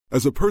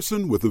As a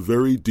person with a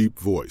very deep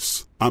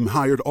voice, I'm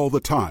hired all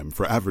the time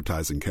for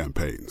advertising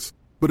campaigns.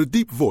 But a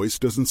deep voice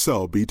doesn't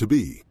sell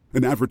B2B,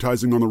 and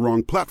advertising on the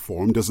wrong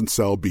platform doesn't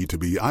sell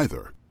B2B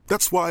either.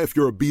 That's why if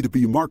you're a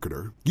B2B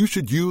marketer, you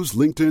should use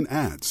LinkedIn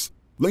ads.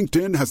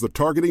 LinkedIn has the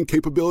targeting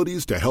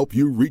capabilities to help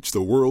you reach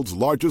the world's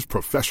largest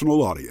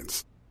professional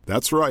audience.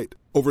 That's right,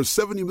 over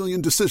 70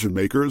 million decision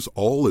makers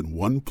all in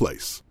one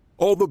place.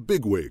 All the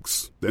big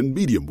wigs, then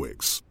medium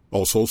wigs,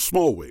 also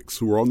small wigs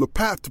who are on the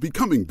path to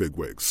becoming big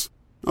wigs.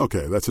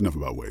 Okay, that's enough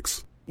about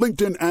wigs.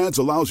 LinkedIn ads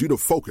allows you to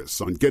focus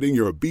on getting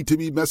your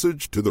B2B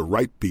message to the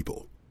right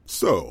people.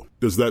 So,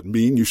 does that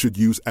mean you should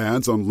use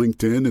ads on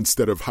LinkedIn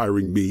instead of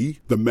hiring me,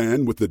 the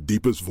man with the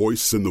deepest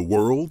voice in the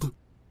world?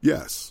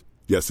 Yes.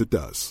 Yes, it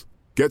does.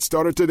 Get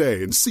started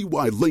today and see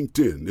why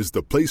LinkedIn is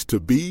the place to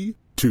be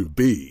to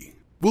be.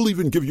 We'll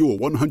even give you a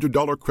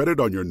 $100 credit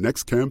on your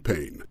next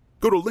campaign.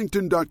 Go to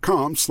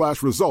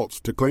linkedin.com/results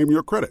to claim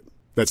your credit.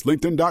 That's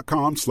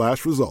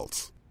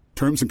linkedin.com/results.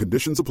 Terms and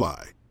conditions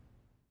apply.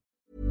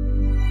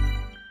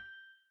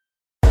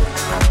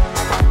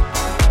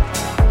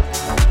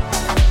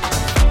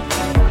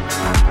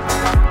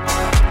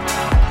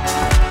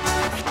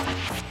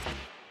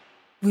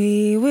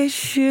 We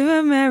wish you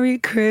a Merry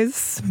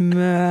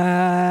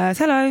Christmas.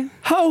 Hello.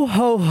 Ho,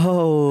 ho,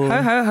 ho.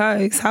 Ho, ho,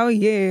 ho's. How are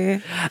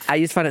you? I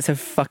used to find it so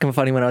fucking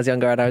funny when I was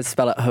younger, and I would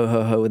spell it ho,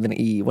 ho, ho with an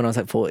E when I was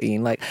like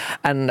 14.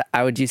 And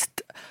I was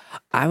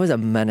a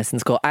menace in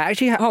school. I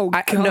actually had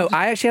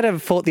a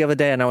thought the other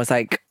day, and I was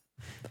like,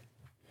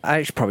 I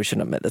actually probably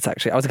shouldn't admit this,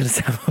 actually. I was going to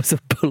say I was a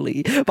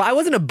bully, but I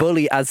wasn't a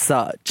bully as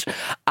such.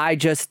 I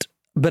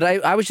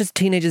was just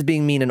teenagers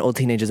being mean, and all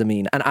teenagers are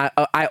mean. And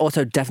I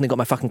also definitely got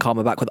my fucking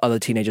karma back with other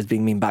teenagers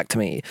being mean back to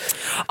me.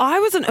 I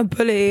wasn't a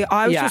bully.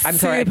 I'm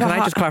sorry. Can I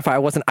just clarify? I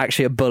wasn't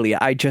actually a bully.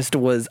 I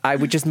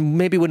would just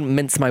maybe wouldn't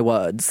mince my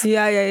words.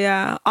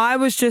 Yeah. I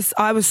was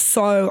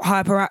so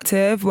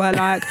hyperactive where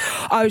like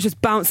I was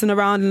just bouncing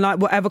around and like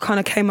whatever kind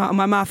of came out of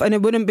my mouth. And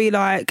it wouldn't be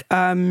like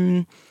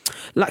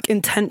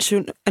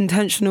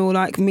intentional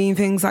like mean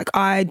things like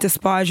I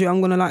despise you,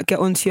 I'm gonna like get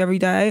onto you every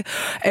day.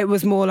 It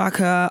was more like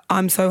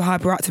I'm so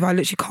hyperactive I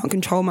literally can't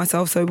control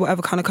myself, so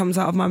whatever kind of comes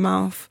out of my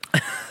mouth.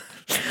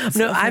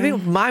 No, I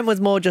think mine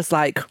was more just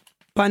like,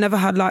 but I never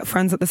had like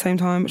friends at the same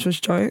time, which was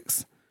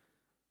jokes.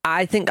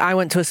 I think I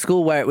went to a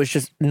school where it was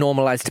just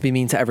normalized to be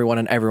mean to everyone,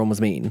 and everyone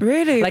was mean.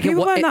 Really? Like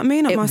people weren't that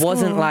mean at my school.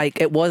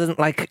 It wasn't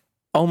like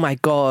oh my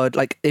God,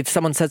 like if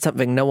someone said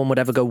something, no one would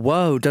ever go,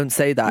 whoa, don't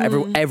say that.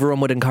 Everyone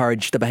would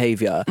encourage the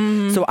behaviour.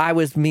 So I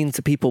was mean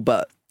to people,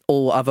 but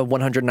all other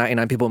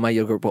 199 people in my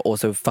year group were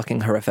also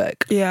fucking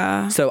horrific.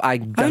 Yeah. So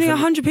only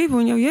 100 people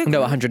in your year group?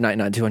 No,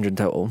 199, 200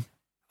 total.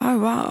 Oh,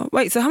 wow.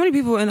 Wait, so how many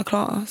people were in a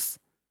class?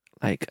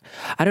 Like,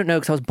 I don't know,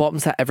 because I was bottom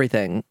set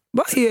everything.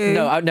 What are you?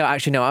 No,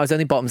 actually, I was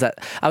only bottom set.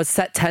 I was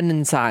set 10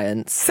 in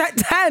science. Set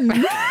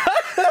 10?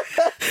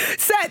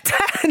 Set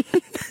 10?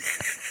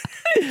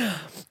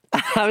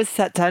 I was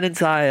set 10 in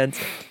science,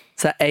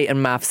 set 8 in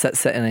maths, set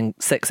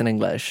 6 in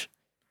English.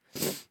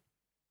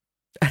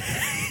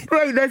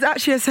 Wait, there's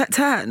actually a set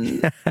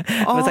 10? There's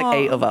like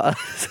 8 of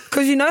us.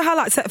 Because you know how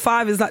like set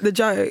 5 is like the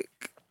joke?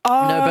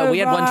 Oh, no, but we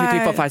had right. 1, 2,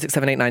 3, 4, 5, 6,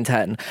 7, 8, 9,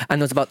 10.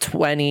 And there was about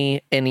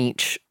 20 in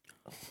each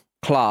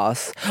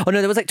class. Oh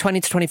no, there was like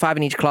 20 to 25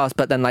 in each class,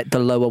 but then like the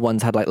lower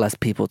ones had like less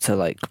people to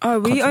like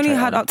we only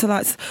had up to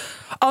like...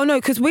 Oh no,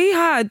 because we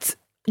had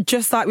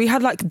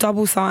like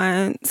double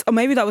science, or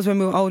maybe that was when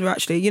we were older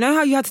actually. You know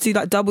how you had to do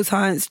like double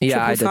science,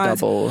 yeah, I did science?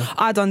 Double.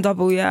 I done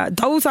double, yeah.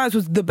 Double science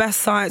was the best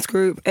science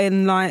group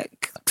in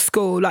like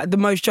school, like the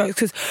most jokes,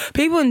 because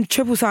people in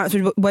triple science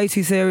were way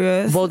too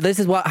serious. Well, this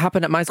is what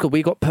happened at my school.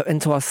 We got put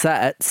into our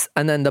sets,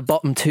 and then the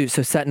bottom two,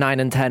 so set 9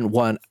 and 10,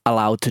 weren't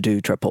allowed to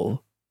do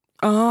triple.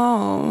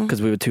 Oh. Because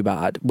we were too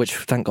bad, which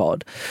thank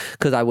God,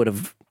 because I would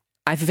have...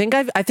 I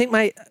think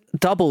my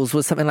doubles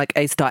was something like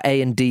A star,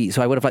 A and D,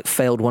 so I would have like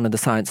failed one of the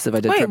sciences if I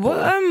did triple.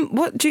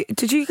 What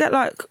did you get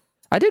like?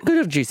 I did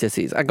good at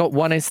GCSEs. I got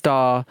 1 A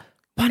star.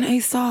 1 A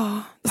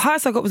star. The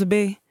highest I got was a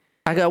B.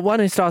 I got 1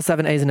 A star,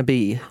 7 A's and a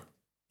B.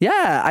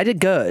 Yeah, I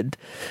did good.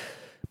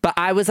 But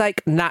I was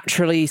like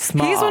naturally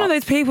smart. He's one of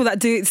those people that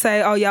do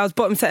say, "Oh yeah, I was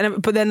bottom set,"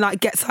 but then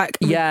like gets like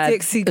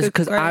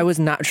because I was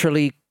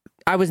naturally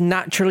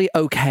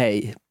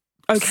okay.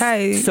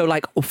 Okay. So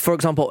like, for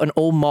example, in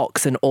all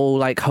mocks and all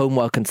like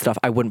homework and stuff,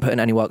 I wouldn't put in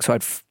any work, so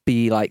I'd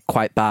be like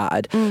quite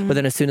bad. But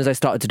then as soon as I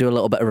started to do a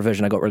little bit of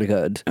revision, I got really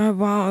good. Oh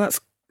wow,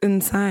 that's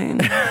insane.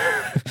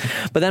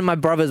 But then my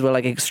brothers were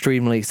like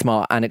extremely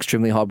smart and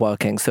extremely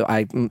hardworking, so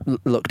I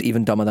looked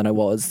even dumber than I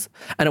was.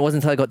 And it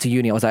wasn't until I got to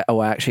uni I was like, oh,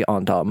 I actually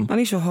aren't dumb. At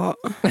least you're hot.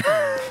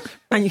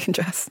 And you can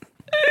dress.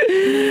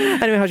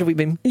 Anyway, how's your week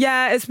been?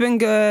 Yeah, it's been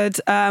good.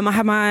 I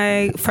had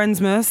my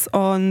Friendsmas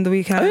on the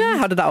weekend. Oh yeah,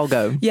 how did that all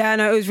go? Yeah,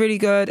 no, it was really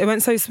good. It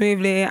went so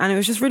smoothly and it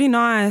was just really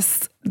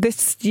nice.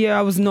 This year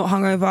I was not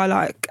hungover.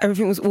 Like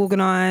everything was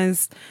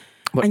organised.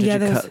 What did you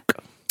cook?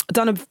 I've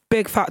done a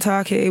big fat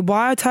turkey.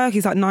 Why a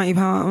turkey's like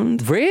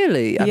 £90?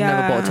 Really? I've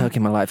never bought a turkey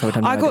in my life.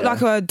 I got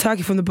like a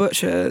turkey from the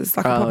butchers,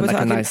 like a proper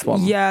turkey. A nice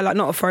one. Yeah, like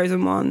not a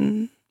frozen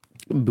one.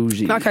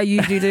 bougie. Like I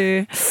usually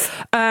do.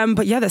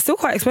 But yeah, they're still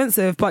quite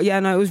expensive. But yeah,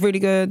 no, it was really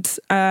good.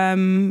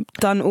 Done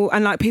all,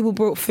 and like people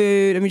brought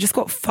food and we just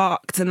got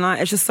fucked. And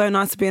like, it's just so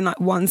nice to be in like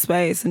one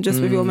space and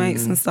just with your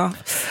mates and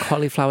stuff.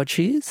 Cauliflower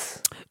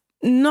cheese?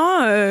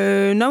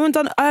 No one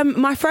done.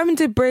 My friend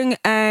did bring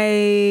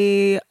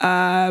a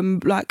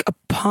like a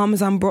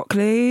Parmesan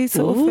broccoli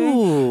sort of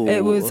thing.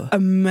 It was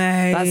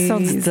amazing. That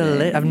sounds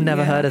delicious. I've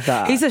never heard of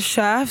that. He's a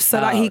chef,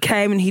 so like he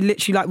came and he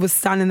literally like was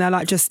standing there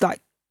like just like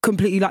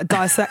completely like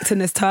dissecting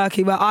this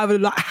turkey, where I would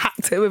have like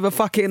hacked it with a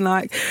fucking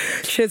like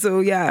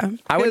chisel. Yeah,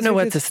 I wouldn't know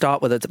where to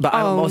start with it, but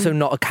I'm also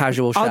not a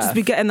casual chef. I'll just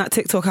be getting that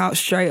TikTok out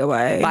straight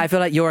away. But I feel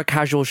like you're a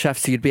casual chef,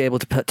 so you'd be able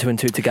to put 2 and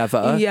 2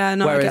 together. Yeah,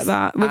 no, I get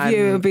that. With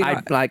you, it would be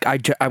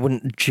I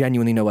wouldn't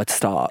genuinely know where to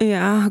start.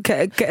 Yeah,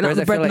 getting out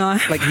the bread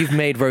knife. Like you've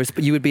made roast,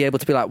 but you would be able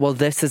to be like, well,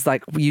 this is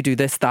like you do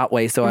this that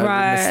way, so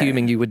I'm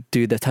assuming you would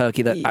do the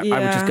turkey that I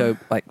would just go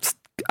like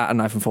at a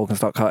knife and fork and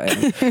start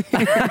cutting.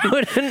 I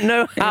wouldn't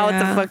know how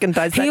to fucking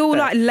dissect. He all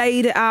like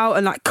laid it out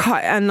and like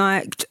cut and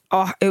like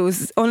it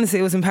was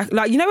impeccable.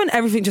 Like, you know, when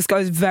everything just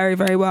goes very,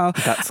 very well.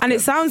 And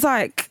it sounds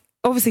like,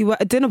 obviously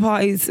at dinner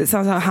parties, it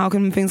sounds like how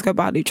can things go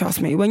badly?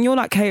 Trust me, when you're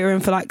like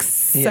catering for like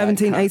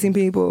 17, 18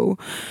 people,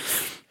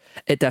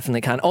 it definitely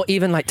can. Or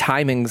even like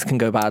timings can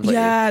go badly.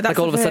 Yeah, that's like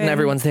all of a sudden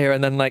everyone's here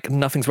and then like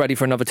nothing's ready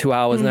for another 2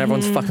 hours and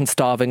everyone's fucking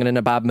starving and in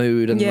a bad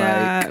mood and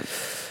like,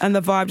 and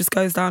the vibe just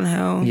goes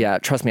downhill. Yeah,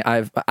 trust me,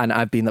 I've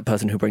been that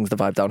person who brings the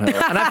vibe downhill.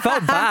 And I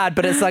felt bad,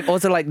 but it's like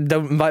also like,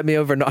 don't invite me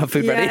over and not have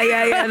food ready.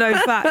 Yeah, no,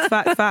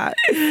 fact.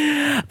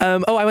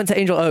 I went to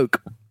Angel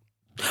Oak.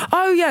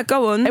 Oh yeah,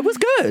 go on. It was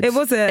good. It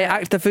was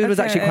the food was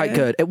actually quite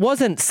good. It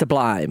wasn't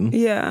sublime.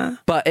 Yeah,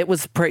 but it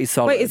was pretty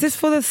solid. Wait, is this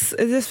for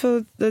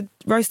the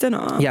roast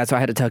dinner? Yeah, so I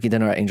had a turkey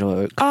dinner at Angel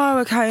Oak. Oh,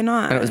 okay,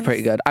 nice. And it was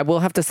pretty good. I will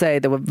have to say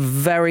they were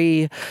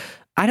very.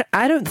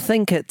 I don't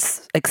think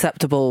it's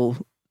acceptable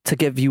to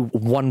give you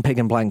 1 pig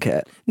in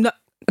blanket. No.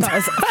 That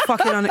is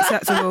fucking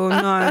unacceptable.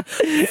 No,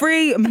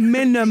 3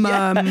 minimum.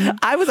 Yeah.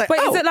 I was like,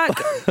 wait, is it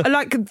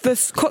like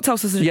the cocktail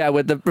sausage? Yeah,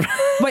 with the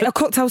wait, a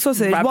cocktail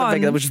sausage. One.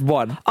 There was just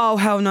 1. Oh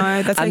hell no!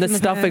 And the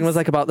stuffing was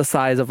like about the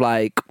size of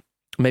like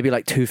maybe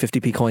like 2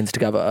 50p coins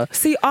together.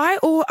 See, I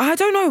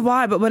don't know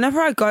why, but whenever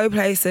I go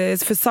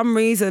places, for some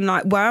reason,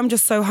 like where I'm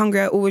just so hungry,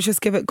 I always just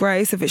give it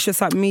grace if it's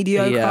just like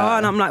mediocre,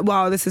 and I'm like,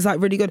 wow, this is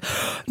like really good.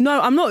 No,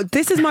 I'm not.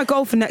 This is my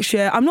goal for next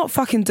year. I'm not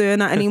fucking doing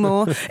that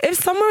anymore. If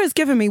someone has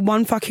given me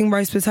 1 fucking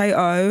roast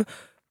potato,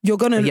 you're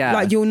gonna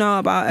like you'll know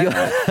about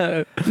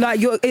it.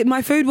 Like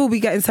my food will be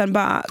getting sent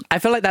back. I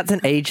feel like that's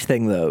an age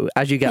thing though.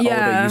 As you get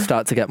older, you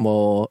start to get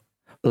more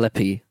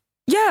lippy.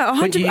 Yeah,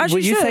 100%.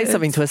 Would you say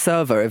something to a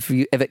server if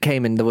it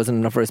came in there wasn't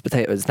enough roast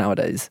potatoes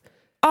nowadays?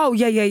 Oh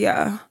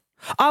yeah.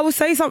 I will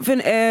say something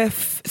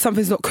if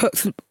something's not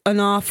cooked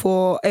enough,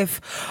 or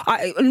if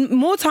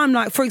more time,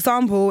 like for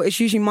example, it's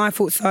usually my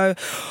fault, so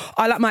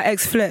I like my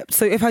eggs flipped.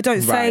 So if I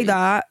don't say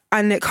that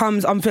and it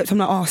comes unflipped, I'm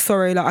like, oh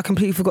sorry, like I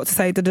completely forgot to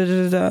say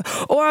da.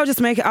 Or I'll just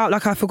make it out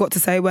like I forgot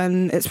to say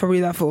when it's probably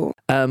their fault.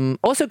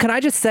 Also, can I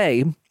just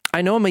say,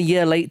 I know I'm a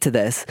year late to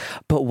this,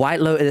 but White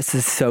Lotus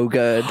is so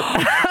good.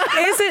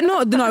 Is it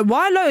not? No,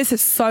 White Lotus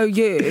is so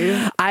you.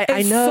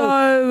 I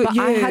know. But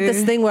I had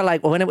this thing where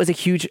like when it was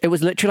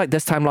literally like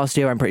this time last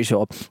year, I'm pretty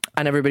sure,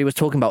 and everybody was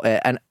talking about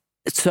it, and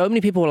so many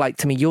people were like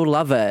to me, you'll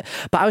love it.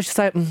 But I was just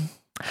like,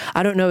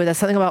 I don't know. There's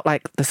something about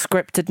like the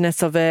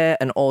scriptedness of it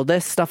and all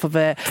this stuff of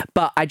it.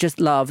 But I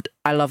love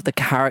the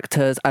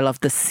characters. I love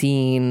the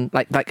scene.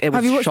 Like it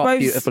was shot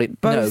beautifully.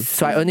 No,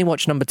 so I only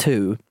watched number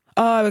 2.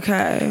 Oh,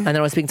 okay. And then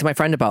I was speaking to my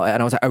friend about it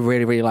and I was like, I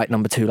really, really like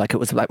number 2. Like it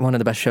was like one of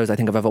the best shows I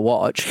think I've ever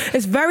watched.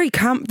 It's very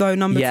camp though,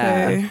 number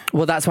 2.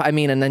 Well, that's what I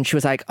mean. And then she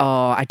was like,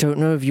 oh, I don't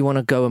know if you want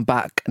to go and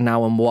back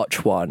now and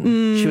watch one.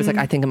 She was like,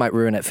 I think it might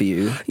ruin it for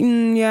you.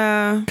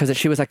 Yeah. Because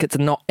she was like, it's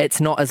not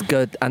as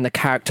good and the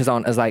characters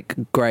aren't as like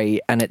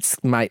great and it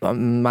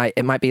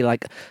might be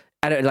like,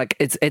 I don't like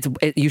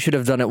you should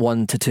have done it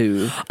 1 to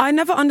 2. I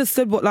never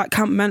understood what like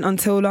camp meant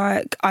until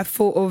I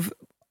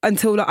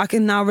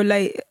can now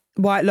relate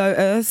White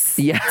Lotus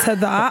to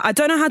that. I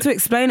don't know how to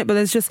explain it, but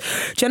there's just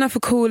Jennifer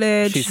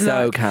Coolidge. She's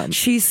so camp.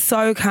 She's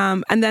so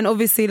camp. And then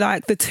obviously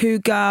like the 2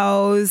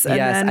 girls. And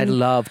yes, I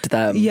loved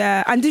them.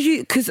 Yeah. And did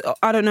you, because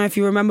I don't know if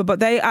you remember, but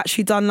they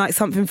actually done like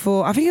something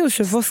for, I think it was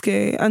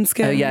Shavosky and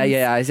Skims. Oh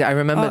yeah. I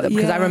remember them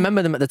because I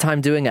remember them at the time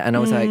doing it and I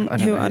was like, I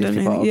don't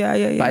know.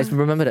 Yeah. But I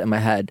remembered it in my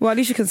head. Well, at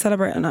least you can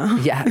celebrate it now.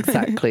 Yeah,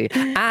 exactly.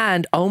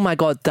 And oh my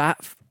God,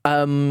 that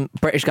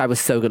British guy was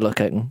so good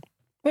looking.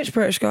 Which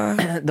British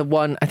guy? The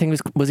one, I think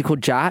was he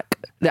called Jack?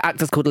 The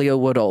actor's called Leo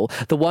Woodall.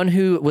 The one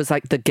who was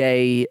like the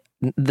gay,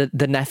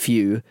 the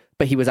nephew,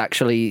 but he was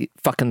actually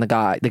fucking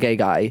the gay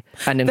guy.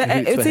 And in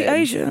cahoots with him. Is he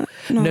Asian?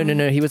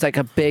 No. He was like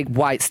a big,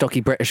 white, stocky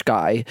British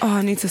guy. Oh,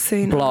 I need to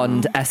see now.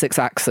 Blonde, Essex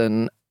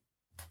accent.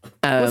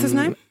 What's his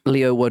name?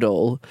 Leo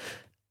Woodall.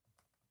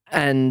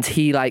 And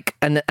he like,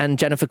 and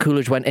Jennifer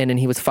Coolidge went in and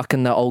he was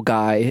fucking the old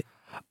guy.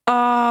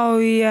 Oh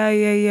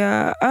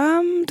yeah.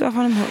 Do I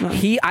find him hot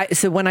now?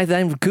 So when I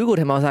then Googled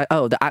him, I was like,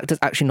 oh, the actor's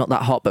actually not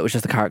that hot, but it was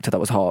just the character that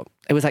was hot.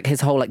 It was like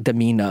his whole like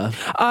demeanor.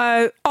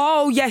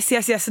 Oh yes.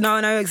 No,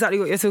 I know exactly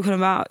what you're talking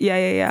about.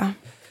 Yeah.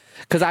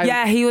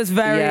 He was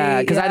very.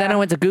 Yeah, because I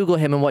went to Google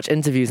him and watch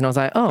interviews, and I was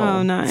like,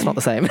 oh no, it's not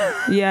the same.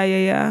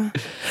 Yeah.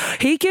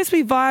 He gives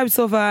me vibes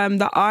of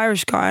the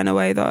Irish guy in a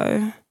way,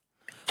 though.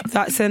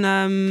 That's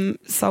in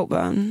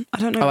Saltburn. I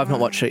don't know. Oh, I've not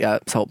watched it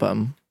yet,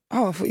 Saltburn.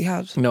 Oh, I thought you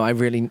had. No, I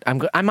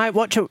might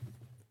watch it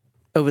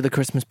over the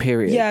Christmas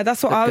period. Yeah,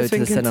 that's what I was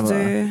thinking to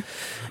do.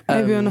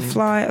 Maybe on a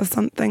flight or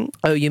something.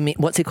 Oh, you mean,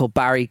 what's he called?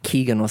 Barry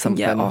Keoghan or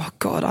something? Yeah, oh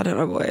God, I don't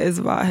know what it is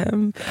about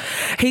him.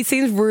 He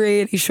seems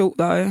really short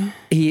though.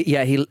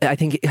 I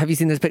think, have you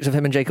seen this picture of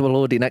him and Jacob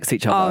Elordi next to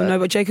each other? Oh no,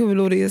 but Jacob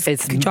Elordi is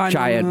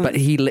giant, but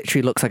he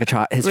literally looks like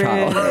his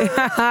child.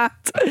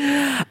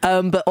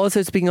 But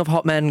also, speaking of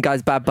hot men,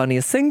 guys, Bad Bunny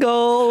is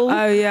single.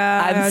 Oh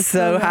yeah. I'm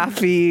so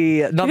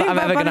happy. Not that I'm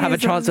ever going to have a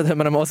chance with him,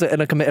 and I'm also in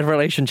a committed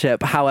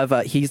relationship.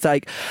 However, he's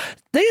like,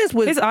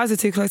 his eyes are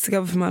too close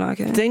together for my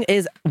liking. Thing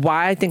is,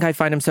 why I think I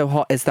find him so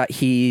hot is that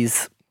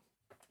he's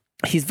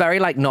very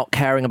like not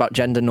caring about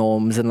gender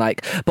norms and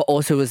like, but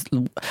also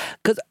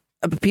because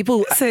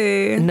people.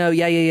 No,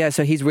 yeah.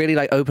 So he's really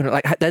like open.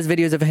 Like there's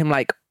videos of him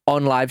like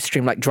on live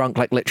stream, like drunk,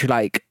 like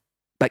literally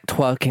like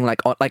twerking,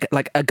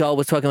 like a girl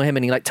was twerking on him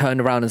and he like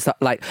turned around and stuff,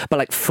 like, but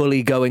like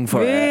fully going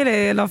for it.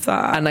 Really? I love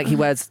that. And like he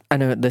wears, I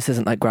know this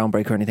isn't like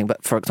groundbreaker or anything,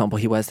 but for example,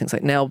 he wears things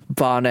like nail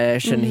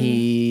varnish and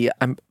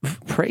I'm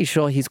pretty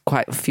sure he's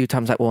quite a few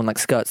times like worn like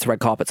skirts to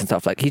red carpets and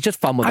stuff. Like he's just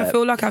fun with it. I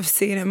feel like I've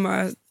seen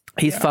him.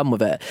 He's fun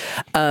with it.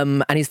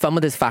 And he's fun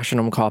with his fashion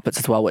on carpets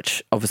as well,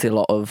 which obviously a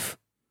lot of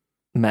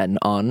men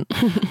aren't.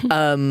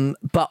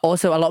 But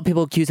also a lot of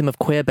people accuse him of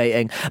queer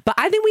baiting. But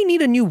I think we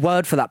need a new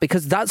word for that,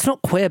 because that's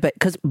not queer bait.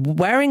 Because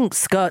wearing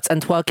skirts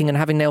and twerking and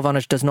having nail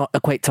varnish does not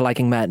equate to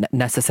liking men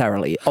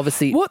necessarily.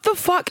 Obviously. What the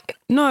fuck?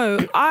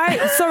 No,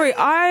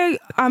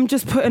 I'm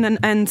just putting an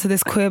end to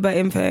this queer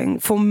baiting thing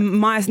for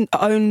my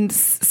own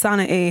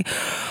sanity.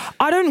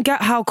 I don't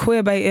get how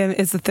queer baiting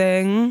is the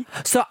thing.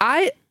 So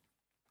I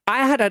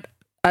had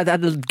a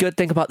good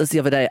think about this the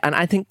other day, and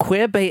I think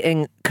queer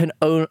baiting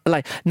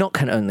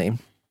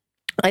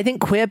I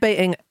think queer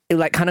baiting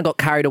like kind of got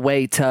carried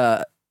away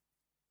to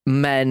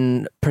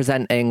men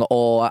presenting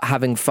or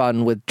having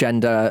fun with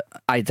gender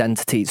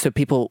identity. So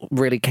people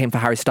really came for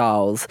Harry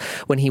Styles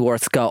when he wore a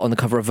skirt on the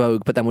cover of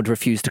Vogue, but then would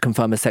refuse to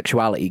confirm his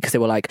sexuality because they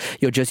were like,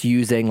 you're just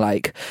using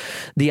like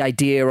the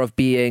idea of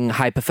being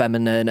hyper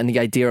feminine and the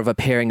idea of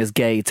appearing as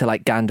gay to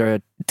like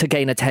to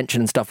gain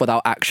attention and stuff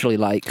without actually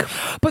like.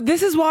 But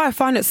this is why I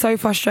find it so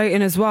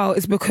frustrating as well,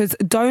 is because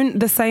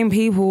don't the same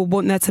people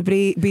want there to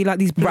be like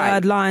these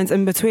blurred lines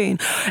in between?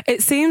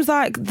 It seems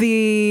like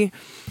they're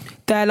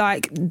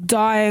like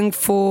dying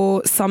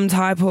for some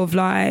type of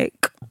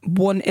like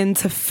wanting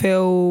to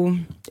feel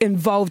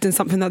involved in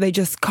something that they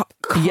just can't.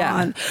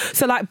 Yeah.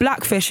 So like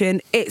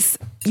blackfishing,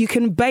 you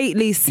can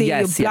baitly see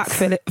you're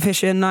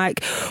blackfishing,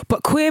 like,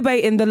 but queer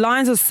baiting, the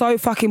lines are so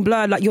fucking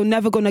blurred, like you're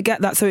never gonna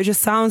get that. So it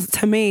just sounds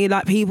to me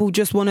like people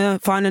just want to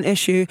find an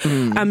issue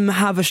and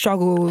have a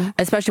struggle,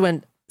 especially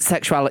when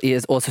sexuality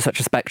is also such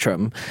a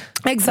spectrum.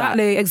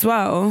 Exactly, as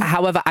well.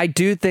 However, I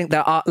do think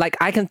there are, like,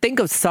 I can think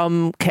of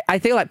some, I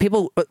feel like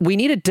we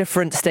need a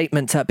different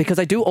statement because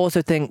I do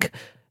also think,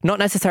 not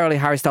necessarily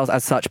Harry Styles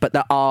as such, but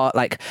there are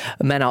like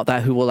men out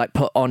there who will like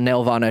put on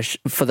nail varnish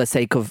for the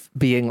sake of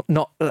being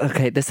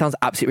this sounds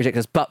absolutely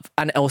ridiculous,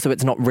 and also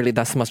it's not really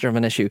that much of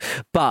an issue.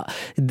 But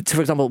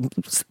for example,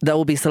 there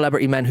will be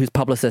celebrity men whose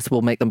publicists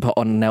will make them put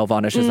on nail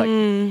varnish. It's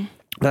like,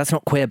 that's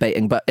not queer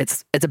baiting, but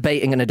it's a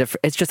baiting and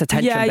it's just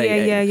attention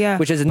baiting,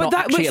 which is not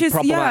actually a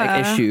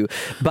problematic issue,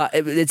 but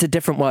it's a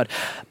different word.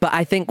 But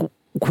I think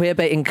queer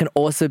baiting can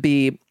also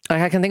be,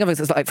 like, I can think of it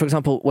as like, for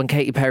example, when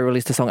Katy Perry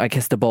released a song, I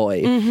Kissed a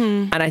Boy,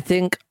 and I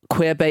think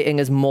queer baiting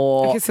is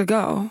more... I Kissed a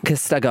Girl.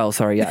 Kissed a Girl,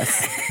 sorry,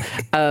 yes.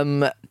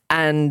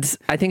 And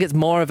I think it's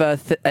more of a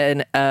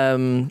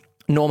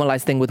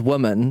normalized thing with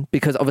women,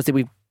 because obviously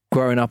we've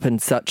grown up in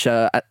such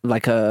a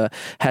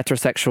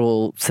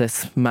heterosexual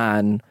cis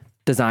man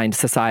designed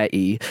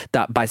society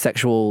that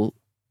bisexuality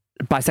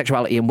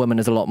in women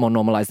is a lot more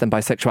normalized than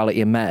bisexuality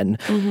in men.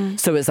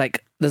 So it's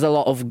like there's a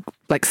lot of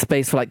like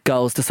space for like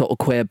girls to sort of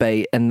queer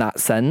bait in that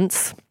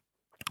sense.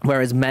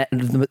 Whereas men,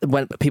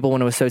 when people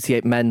want to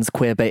associate men's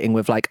queer baiting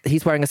with like,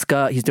 he's wearing a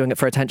skirt, he's doing it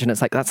for attention,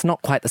 it's like, that's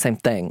not quite the same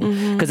thing.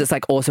 Because it's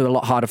like also a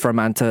lot harder for a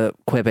man to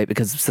queer bait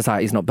because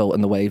society's not built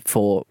in the way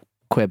for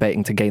queer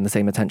baiting to gain the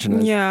same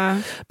attention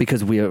as,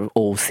 because we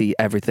all see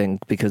everything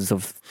because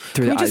of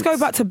through Can we just go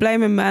back to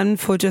blaming men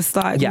for just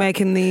like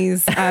making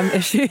these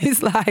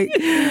issues like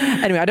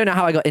anyway, I don't know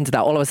how I got into that.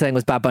 All I was saying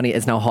was Bad Bunny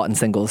is now hot and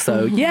single,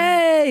 so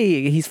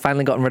yay, he's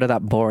finally gotten rid of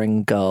that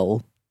boring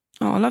girl.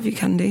 Oh, I love you,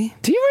 Candy.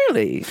 Do you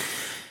really?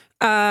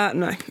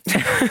 No.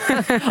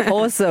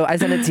 Also, I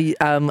sent it to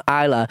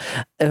Isla.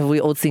 Have we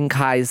all seen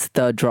Kai's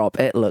third drop?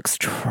 It looks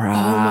trash.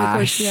 Oh my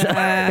gosh,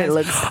 yes. It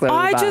looks so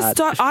bad.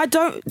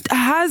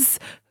 Has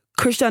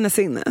Kris Jenner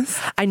seen this?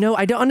 I know.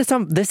 I don't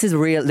understand. This is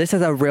real. This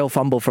is a real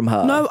fumble from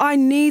her. No, I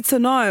need to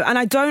know. And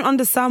I don't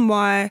understand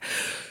why.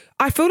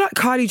 I feel like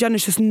Kylie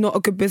Jenner's just not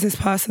a good business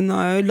person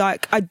though.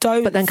 Like, I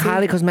don't. But then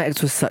Kylie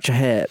Cosmetics was such a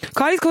hit.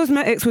 Kylie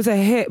Cosmetics was a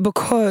hit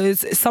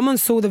because someone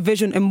saw the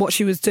vision in what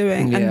she was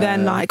doing and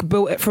then like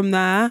built it from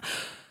there.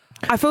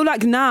 I feel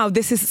like now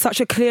this is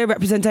such a clear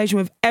representation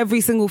with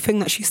every single thing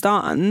that she's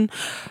done.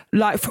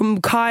 Like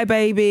from Kai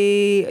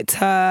Baby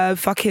to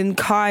fucking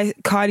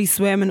Kylie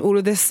Swim and all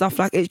of this stuff.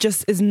 Like it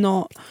just is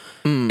not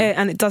it,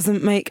 and it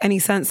doesn't make any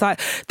sense.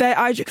 Like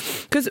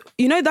because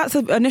you know that's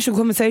an initial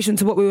conversation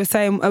to what we were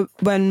saying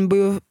when we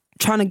were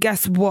trying to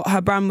guess what her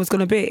brand was going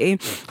to be,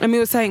 and we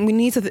were saying we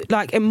need to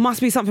like it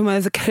must be something where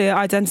there's a clear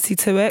identity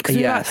to it.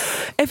 Like,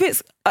 if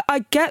it's, I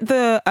get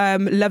the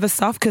leather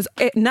stuff because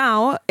it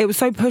was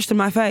so pushed in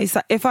my face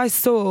that if I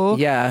saw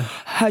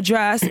her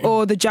dress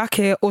or the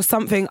jacket or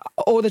something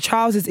or the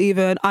trousers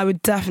even, I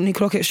would definitely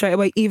clock it straight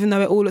away, even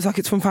though it all looks like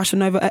it's from Fashion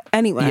Nova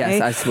anyway.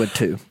 Yes, I would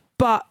too.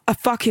 But a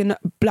fucking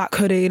black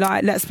hoodie,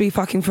 like, let's be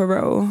fucking for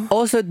real.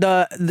 Also,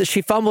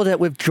 she fumbled it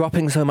with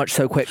dropping so much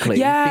so quickly.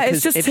 Yeah,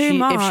 it's just too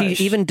much. If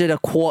she even did a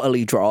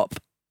quarterly drop,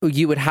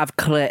 you would have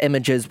clear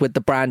images with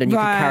the brand and you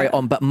could carry it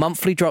on. But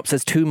monthly drops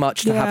is too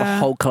much to have a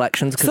whole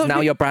collection because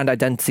now your brand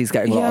identity is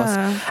getting lost.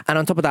 And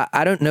on top of that,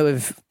 I don't know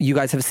if you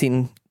guys have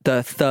seen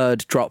the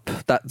third drop,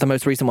 the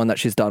most recent one that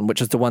she's done,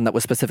 which is the one that we're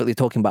specifically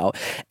talking about.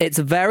 It's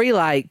very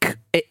like,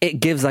 it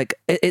gives like,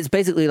 it's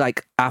basically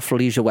like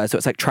athleisure wear. So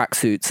it's like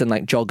tracksuits and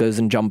like joggers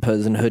and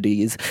jumpers and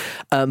hoodies.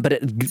 But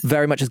it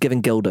very much is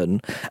giving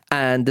Gildan.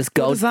 And this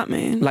girl... What does that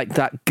mean? Like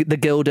that, the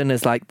Gildan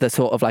is like the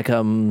sort of like,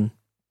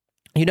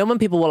 you know when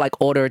people will like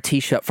order a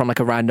t-shirt from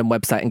like a random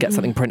website and get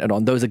something printed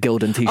on? Those are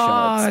Gildan t-shirts.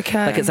 Oh,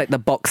 okay. Like it's like the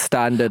box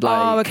standard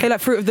like... Oh, okay, like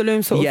Fruit of the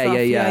Loom sort of stuff.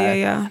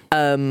 Yeah.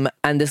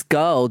 And this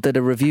girl did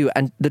a review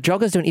and the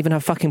joggers don't even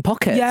have fucking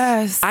pockets.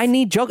 Yes. I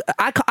need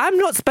I'm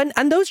not spending...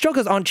 And those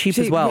joggers aren't cheap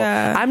as well.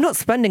 Yeah. I'm not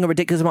spending a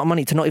ridiculous amount of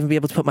money to not even be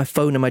able to put my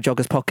phone in my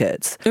joggers'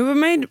 pockets. It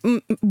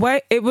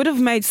would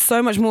have made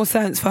so much more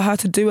sense for her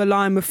to do a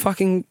line with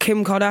fucking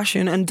Kim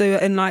Kardashian and do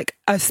it in like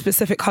a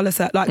specific colour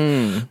set, like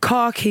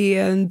khaki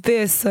and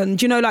this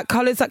and, you know, like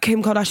colours that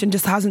Kim Kardashian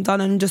just hasn't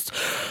done and just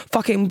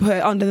fucking put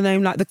it under the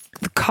name like the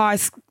Kai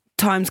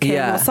times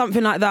Kim or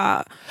something like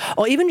that,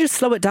 or even just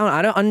slow it down.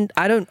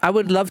 I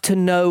would love to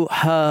know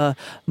her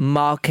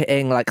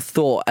marketing like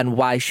thought and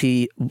why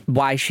she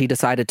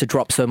decided to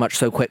drop so much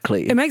so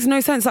quickly. It makes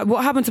no sense. Like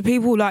what happened to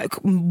people like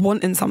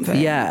wanting something?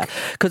 Yeah,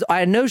 because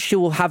I know she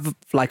will have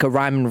like a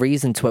rhyme and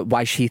reason to it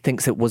why she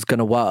thinks it was going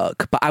to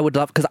work, but I would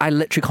love, because I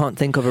literally can't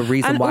think of a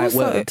reason why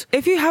also, it would.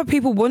 If you have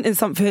people wanting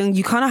something,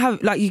 you kind of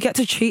have like, you get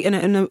to cheat in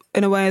it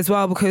in a way as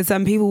well, because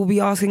then people will be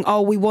asking,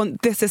 oh, we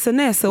want this and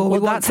this, or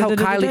that's how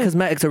Kylie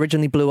Cosmetics originally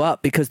blew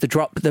up, because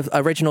the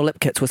original lip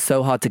kits were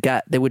so hard to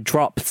get. They would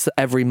drop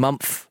every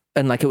month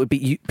and like it would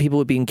be, people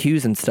would be in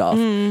queues and stuff.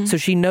 So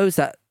she knows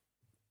that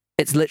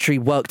it's literally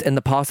worked in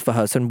the past for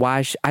her. So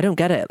why I don't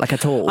get it like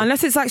at all.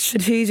 Unless it's like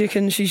strategic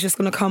and she's just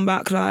going to come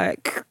back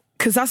like,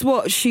 because that's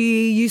what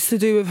she used to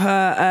do with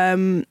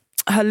her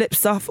lip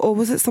stuff, or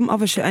was it some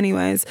other shit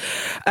anyways?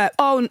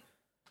 What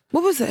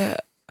was it?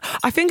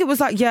 I think it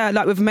was like,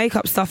 like with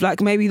makeup stuff,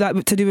 like maybe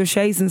like to do with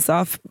shades and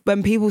stuff,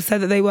 when people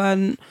said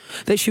that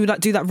she would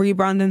like do that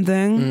rebranding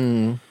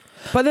thing.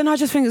 But then I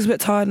just think it's a bit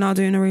tired now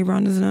doing a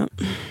rebrand, isn't it?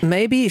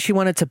 Maybe she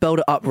wanted to build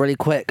it up really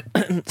quick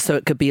so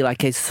it could be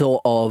like a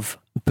sort of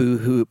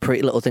Boohoo,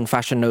 Pretty Little Thing,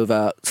 Fashion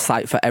Nova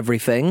site for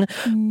everything.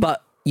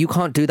 But you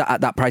can't do that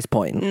at that price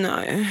point.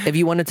 No. If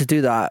you wanted to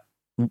do that,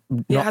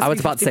 I was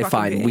about to say,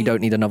 fine, we don't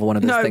need another one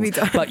of those things.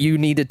 But you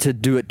needed to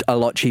do it a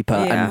lot cheaper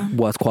and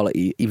worse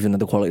quality, even though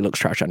the quality looks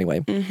trash anyway.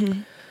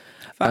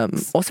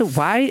 Also,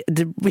 why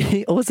did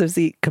we also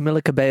see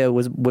Camila Cabello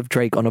was with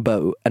Drake on a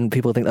boat and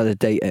people think that they're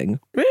dating?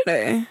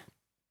 Really?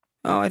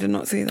 Oh, I did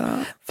not see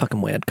that.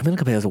 Fucking weird. Camila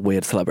Cabello's a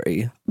weird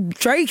celebrity.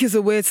 Drake is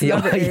a weird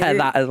celebrity. Yeah,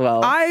 that as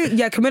well.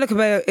 Camila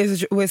Cabello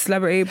is a weird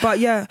celebrity, but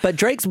yeah. But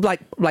Drake's like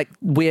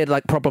weird,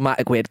 like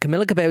problematic weird.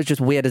 Camila Cabello's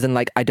just weird as in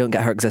like, I don't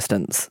get her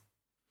existence.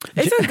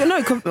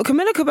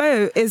 Camila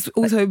Cabello is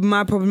also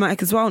mad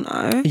problematic as well,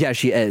 no? Yeah,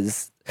 she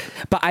is.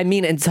 But I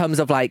mean, in terms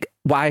of like,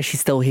 why is she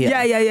still here?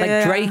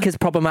 Yeah. Drake is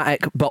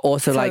problematic, but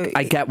also like,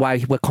 I get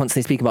why we're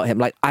constantly speaking about him.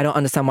 Like, I don't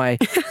understand why.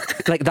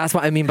 Like, that's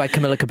what I mean by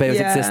Camila Cabello's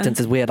existence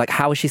is weird. Like,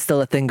 how is she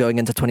still a thing going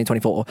into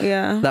 2024?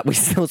 Yeah, that we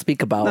still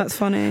speak about. That's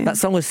funny. That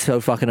song was so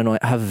fucking annoying.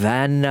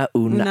 Havana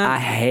Una. I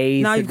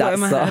hated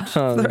that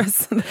song.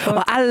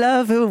 I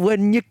love it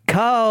when you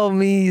call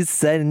me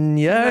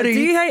senorita. Do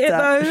you hate it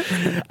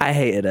though? I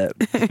hated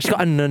it. She's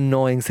got an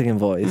annoying singing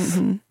voice.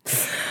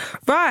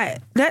 Right,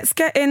 let's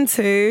get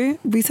into.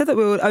 We said that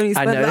we would only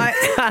spend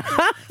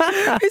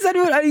we said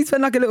we would only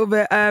spend like a little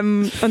bit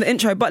on the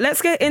intro, but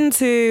let's get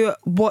into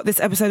what this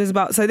episode is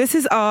about. So this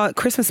is our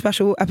Christmas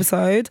special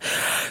episode.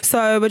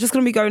 So we're just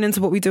going to be going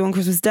into what we do on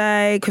Christmas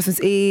Day, Christmas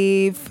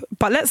Eve.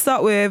 But let's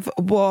start with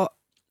what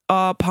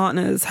our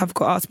partners have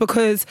got us,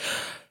 because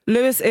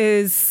Lewis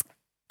is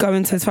go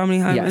into his family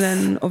home, Yes. and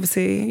then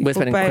obviously We're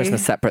spending Bay.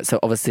 Christmas separate, so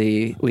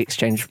obviously we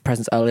exchanged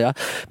presents earlier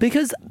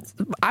because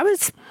I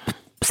was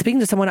speaking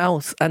to someone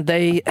else, and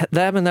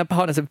them and their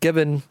partners have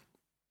given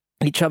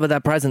each other their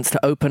presents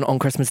to open on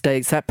Christmas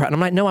Day separate, and I'm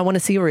like, no, I want to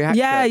see your reaction.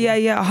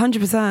 Yeah,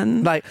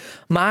 100%. Like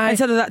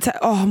Instead of that,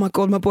 oh my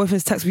God, my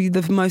boyfriend's text would be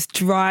the most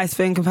driest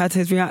thing compared to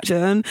his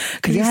reaction,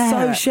 because he's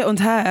so shit on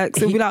text.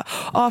 He'll be like,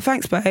 oh,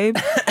 thanks, babe.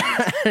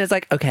 And it's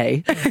like,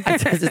 okay, I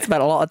just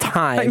spent a lot of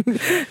time.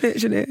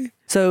 Literally.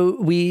 So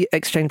we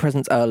exchanged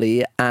presents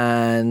early,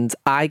 and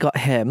I got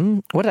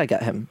him. What did I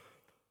get him?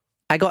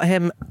 I got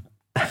him.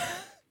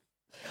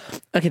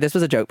 Okay, this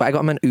was a joke, but I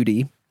got him an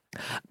Oodie.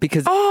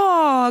 Because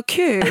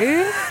cute.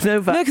 No,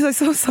 because I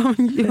saw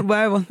someone you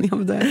wear one the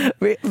other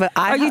day. But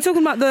are you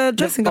talking about the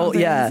dressing gown?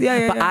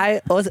 Yeah. But I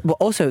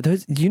also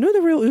those. Do you know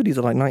the real Oodies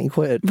are like 90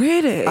 quid?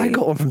 Really? I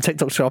got one from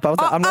TikTok shop. I was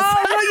like, I'm not.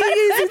 You're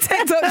using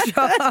TikTok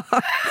shop.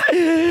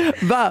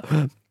 But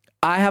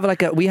I have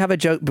we have a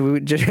joke. But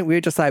we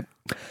were just like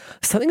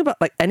something about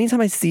like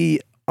anytime I see.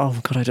 Oh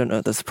God, I don't know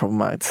if this is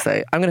problematic to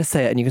say. I'm going to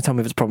say it, and you can tell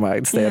me if it's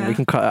problematic to say, and we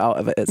can cut it out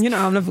if it is. You know,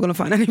 I'm never going to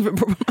find anything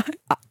problematic.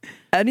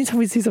 Anytime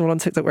we see someone on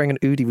TikTok wearing an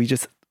Oodie, we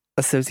just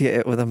associate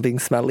it with them being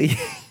smelly.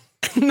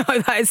 No,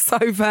 that is so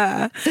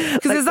fair.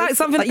 Because it's like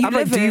something that you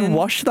live in. Do you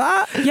wash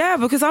that? Yeah,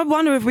 because I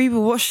wonder if we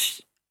will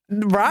wash.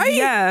 Right?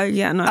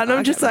 Yeah, no. And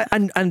I'm just like,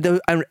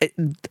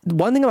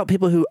 one thing about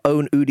people who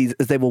own Oodies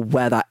is they will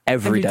wear that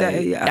every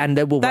day. Yeah. And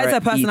they will wear their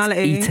it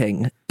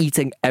personality.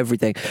 eating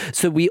everything.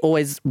 So we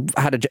always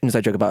had an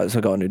inside joke about it, so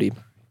I got an Oodie.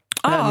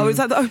 Is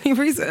that the only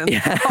reason?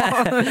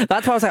 Yeah.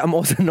 That's why I was like, I'm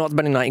also not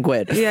spending 90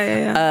 quid.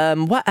 Yeah.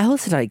 What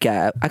else did I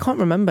get? I can't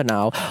remember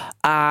now.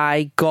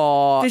 I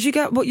got... Did you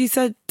get what you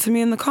said to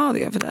me in the car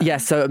the other day? Yeah,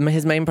 so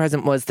his main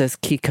present was this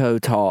Kiko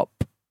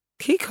top.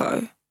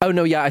 Kiko? Oh,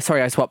 no, yeah,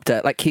 sorry, I swapped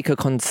it. Like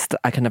Kiko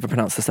I can never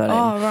pronounce the surname.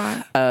 Oh,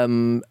 right.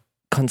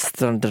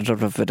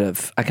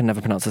 Konstantinov. I can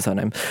never pronounce the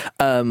surname.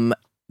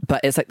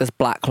 But it's like this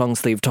black long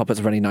sleeve top. It's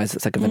really nice.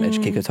 It's like a vintage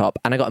Kiko top.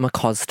 And I got him a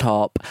COS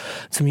top,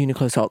 some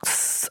Uniqlo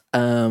socks,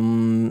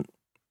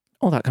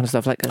 all that kind of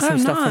stuff. Like some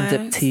stuff from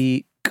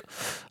Diptyque,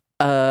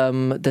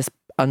 this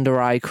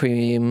under eye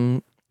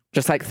cream,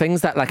 just like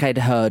things that like I'd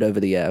heard over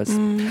the years.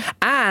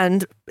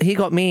 And he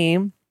got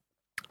me...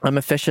 I'm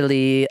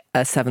officially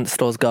a Seventh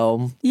Stores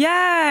girl.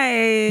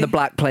 Yay! The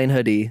black plain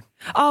hoodie.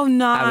 Oh,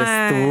 nice.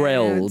 I was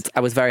thrilled.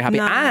 I was very happy.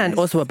 Nice. And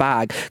also a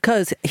bag.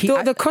 Because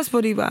the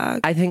crossbody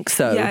bag. I think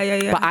so.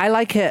 Yeah. But I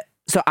like it.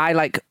 So I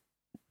like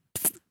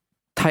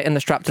tighten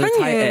the strap to the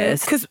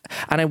tightest.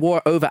 And I wore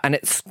it over and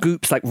it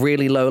scoops like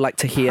really low, like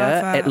to here.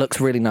 Perfect. It looks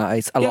really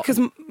nice. A lot.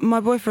 Because my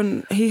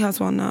boyfriend, he has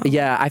one now.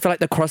 Yeah, I feel like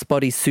the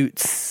crossbody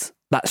suits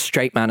that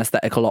straight man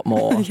aesthetic a lot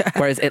more.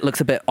 Whereas it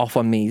looks a bit off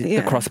on me,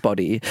 the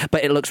crossbody.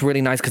 But it looks really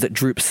nice because it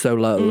droops so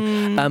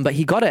low. But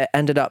he got it,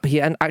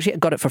 he actually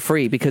got it for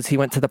free because he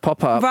went to the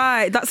pop-up.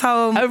 Right, that's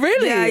how... Oh,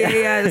 really?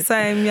 Yeah, the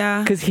same,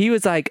 yeah. Because he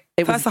was like...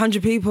 First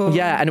 100 people.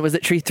 Yeah, and it was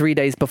literally 3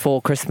 days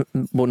before Christmas.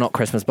 Well, not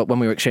Christmas, but when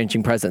we were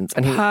exchanging presents.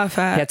 And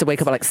Perfect. He had to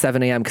wake up at like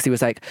 7 a.m. because he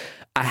was like,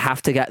 I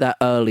have to get that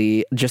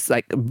early, just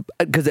like,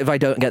 because if I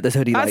don't get this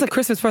hoodie, that's a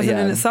Christmas present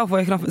in itself,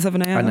 waking up at 7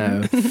 a.m. I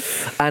know.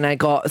 And I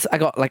got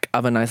like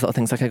other nice little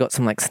things. Like I got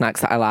some like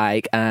snacks that I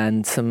like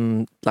and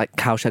some like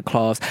cowshed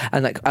cloths.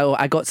 And like,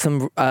 I got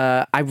some,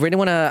 I really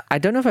want to, I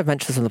don't know if I've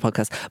mentioned this on the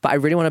podcast, but I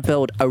really want to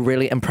build a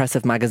really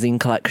impressive magazine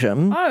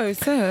collection. Oh,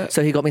 sick.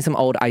 So he got me some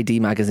old ID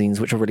magazines,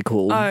 which are really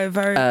cool. Oh,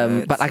 very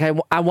good. But like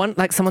I want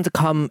like someone to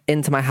come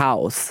into my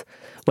house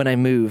when I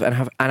move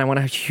and I want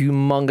a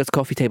humongous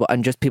coffee table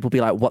and just people be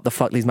like, what the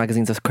fuck, these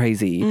magazines are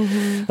crazy.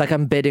 Like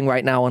I'm bidding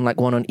right now on like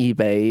one on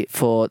eBay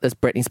for this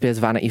Britney Spears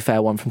Vanity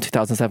Fair one from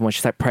 2007 where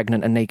she's like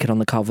pregnant and naked on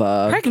the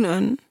cover.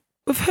 Pregnant?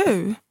 With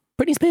who?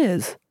 Britney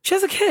Spears. She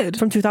has a kid?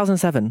 From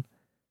 2007.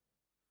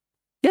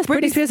 Yes,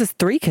 Britney Spears has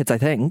 3 kids, I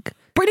think.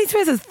 Britney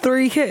Spears has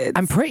 3 kids?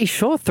 I'm pretty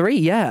sure 3,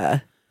 yeah.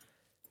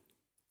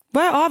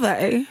 Where are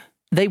they?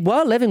 They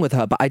were living with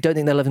her, but I don't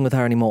think they're living with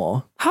her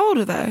anymore. How old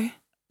are they?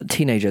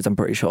 Teenagers, I'm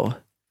pretty sure.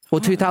 Well,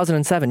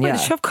 2007, yeah.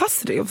 Does she have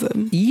custody of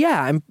them?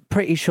 Yeah, I'm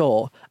pretty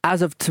sure.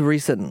 As of to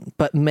recent,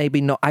 but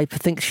maybe not. I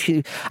think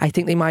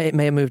they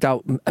may have moved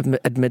out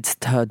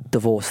amidst her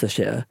divorce this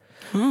year.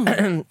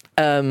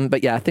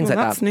 But yeah, things like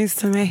that. That's news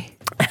to me.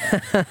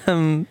 But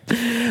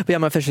yeah,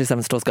 I'm officially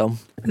Seven Stores girl.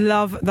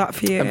 Love that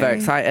for you. I'm very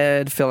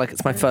excited. Feel like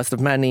it's my first of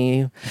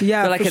many.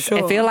 Yeah, I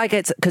feel like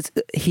it's because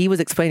he was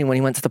explaining when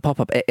he went to the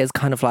pop-up, it is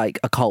kind of like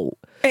a cult.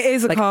 It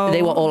is a cult.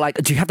 They were all like,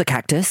 do you have the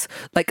cactus?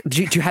 Like,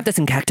 do you have this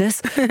in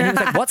cactus? And he was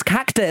like, what's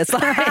cactus?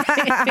 Like,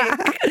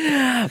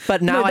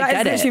 but now I get it.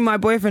 That is literally my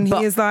boyfriend.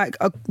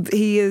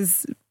 He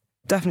is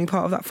definitely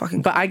part of that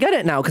fucking... But I get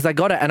it now because I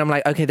got it and I'm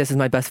like, okay, this is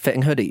my best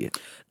fitting hoodie.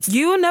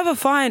 You will never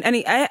find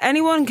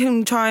anyone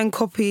can try and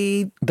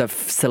copy the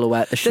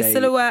silhouette, the shape.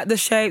 The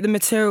shape, the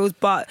materials,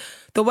 but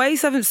the way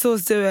Seventh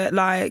Stores do it,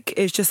 like,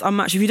 is just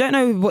unmatched. If you don't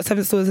know what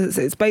Seventh Stores is,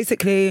 it's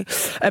basically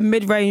a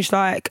mid-range,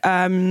 like,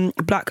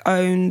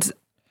 black-owned...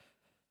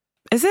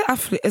 Is it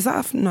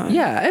athleisure? No.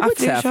 Yeah, it would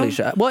say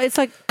athleisure. Well, it's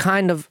like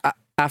kind of...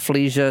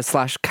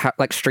 athleisure /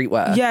 like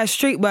streetwear. Yeah,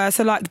 streetwear.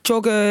 So like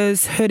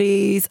joggers,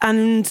 hoodies,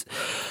 and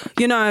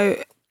you know,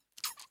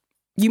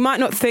 you might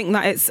not think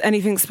that it's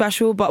anything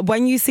special, but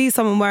when you see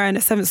someone wearing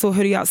a Seventh Store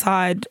hoodie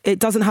outside, it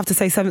doesn't have to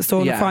say Seventh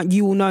Store on the front.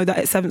 You will know that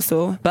it's Seventh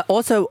Store. But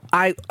also,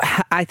 I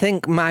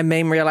think my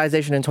main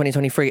realization in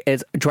 2023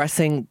 is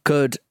dressing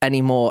good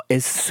anymore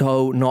is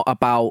so not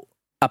about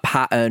a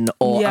pattern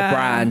or a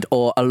brand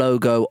or a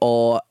logo,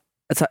 or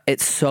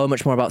it's so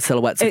much more about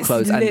silhouettes of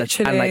clothes and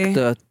like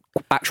the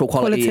actual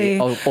quality.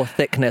 Or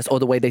thickness or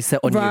the way they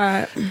sit on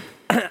you.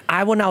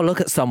 I will now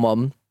look at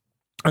someone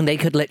and they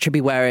could literally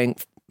be wearing,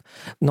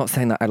 not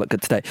saying that I look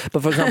good today,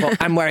 but for example,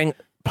 I'm wearing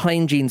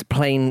plain jeans,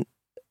 plain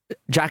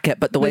jacket,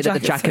 but the way that the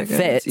jacket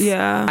fits,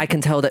 I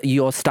can tell that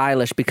you're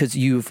stylish because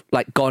you've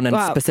like gone and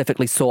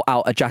specifically sought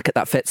out a jacket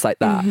that fits like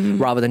that,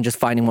 rather than just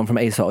finding one from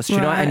ASOS. Do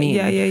you know what I mean?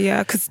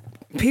 Yeah. Because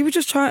people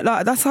just try,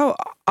 like, that's how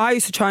I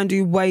used to try and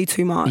do way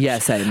too much. Yeah,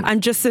 same.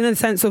 And just in a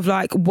sense of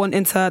like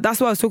wanting to,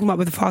 that's what I was talking about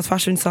with the fast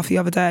fashion stuff the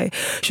other day.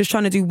 Just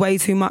trying to do way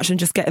too much and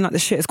just getting like the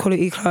shittest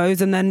quality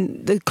clothes, and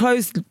then the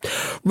clothes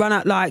run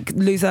out, like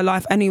lose their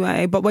life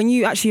anyway. But when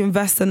you actually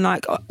invest in,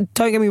 like,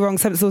 don't get me wrong,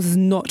 Seventh Source is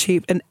not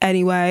cheap in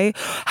any way.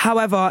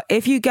 However,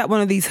 if you get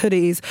one of these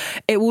hoodies,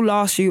 it will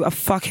last you a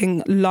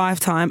fucking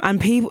lifetime.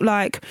 And people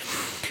like,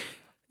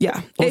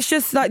 yeah, it's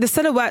just like the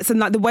silhouettes and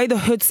like the way the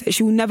hood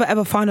sits, you will never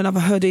ever find another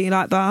hoodie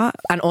like that.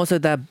 And also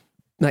they're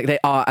like, they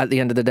are at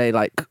the end of the day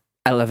like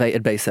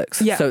elevated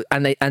basics. Yeah. So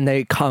and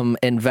they come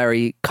in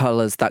very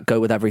colours that go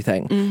with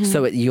everything.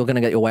 So you're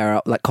gonna get your wear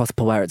out, like cost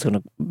per wear, it's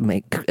gonna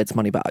make its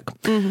money back.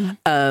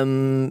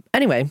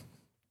 Anyway,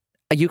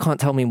 you can't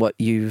tell me what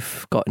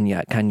you've gotten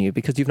yet, can you?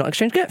 Because you've not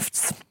exchanged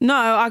gifts. No,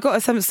 I got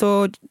a Seventh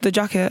Store, the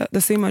jacket, the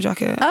sumo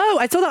jacket. Oh,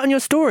 I saw that on your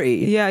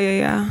story.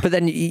 Yeah. But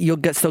then you're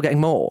still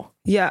getting more.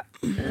 Yeah.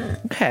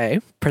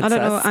 Okay, princess.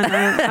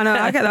 I know.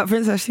 I get that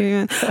princess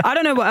treatment. I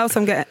don't know what else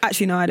I'm getting.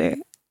 Actually, no, I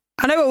do.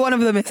 I know what one of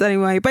them is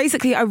anyway.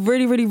 Basically, I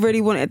really, really, really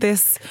wanted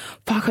this.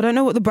 Fuck, I don't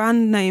know what the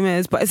brand name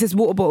is, but it's this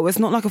water bottle. It's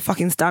not like a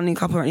fucking Stanley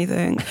cup or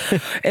anything.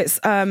 It's,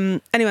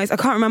 anyways, I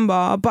can't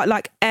remember, but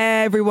like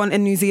everyone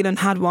in New Zealand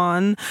had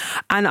one.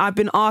 And I've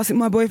been asking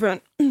my boyfriend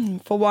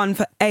for one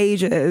for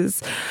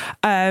ages.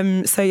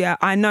 So yeah,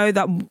 I know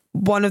that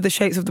one of the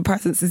shapes of the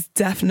presents is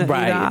definitely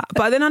that.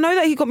 But then I know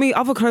that he got me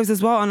other clothes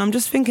as well. And I'm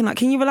just thinking, like,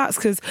 can you relax?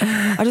 Because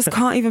I just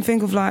can't even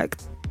think of like...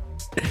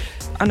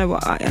 I know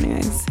what.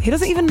 Anyways, he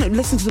doesn't even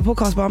listen to the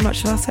podcast, but I'm like,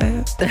 should I say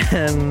it?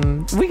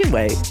 We can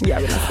wait. Yeah,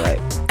 we can wait.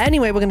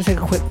 Anyway, we're going to take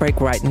a quick break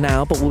right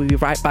now, but we'll be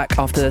right back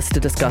after this to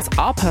discuss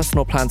our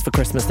personal plans for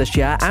Christmas this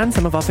year and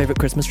some of our favourite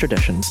Christmas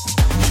traditions.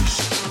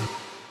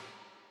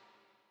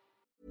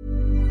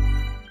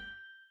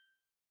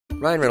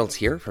 Ryan Reynolds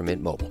here from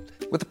Mint Mobile.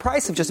 With the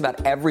price of just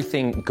about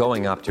everything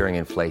going up during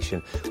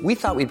inflation, we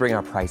thought we'd bring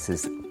our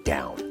prices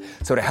down.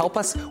 So to help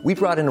us, we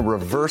brought in a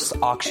reverse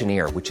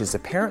auctioneer, which is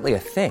apparently a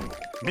thing.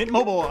 Mint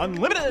Mobile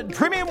Unlimited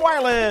Premium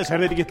Wireless. How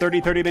to get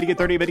 30, 30, bit to get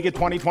 30, bit to get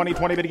 20, 20,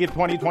 20, bit to get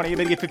 20, 20,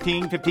 bit to get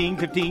 15, 15,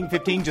 15,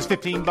 15, just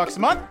 $15 a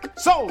month?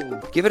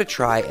 Sold! Give it a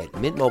try at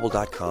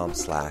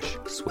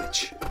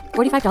mintmobile.com/switch.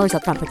 $45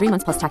 up front for 3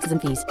 months plus taxes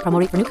and fees. Promo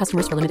rate for new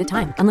customers for limited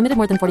time. Unlimited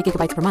more than 40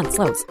 gigabytes per month.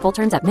 Slows full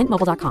terms at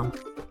mintmobile.com.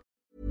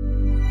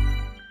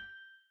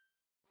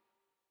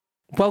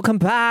 Welcome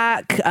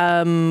back.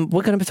 We're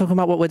going to be talking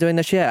about what we're doing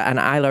this year, and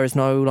Isla is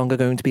no longer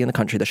going to be in the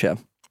country this year.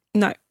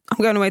 No,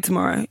 I'm going away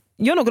tomorrow.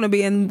 You're not going to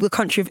be in the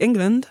country of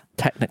England.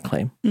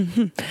 Technically.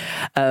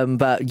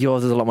 But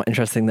yours is a lot more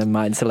interesting than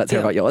mine, so let's hear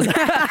about yours.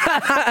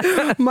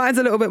 Mine's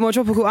a little bit more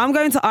tropical. I'm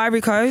going to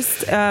Ivory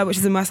Coast, which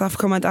is in West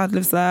Africa. My dad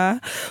lives there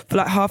for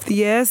like half the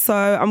year. So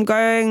I'm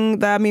going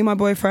there, me and my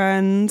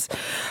boyfriend.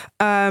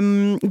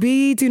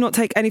 We do not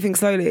take anything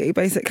slowly,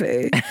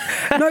 basically.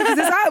 No, because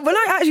when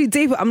I actually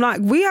deep, I'm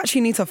like, we actually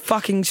need to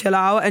fucking chill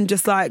out and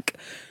just like...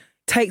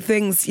 take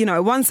things, you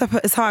know, one step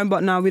at a time,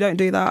 but no, we don't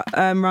do that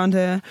around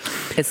here.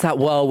 It's that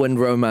whirlwind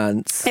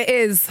romance. It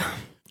is.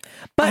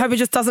 But I hope it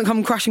just doesn't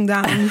come crashing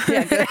down.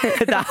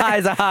 The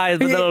highs are highs,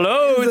 but the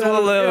lows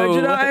will low. Do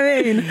you know what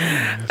I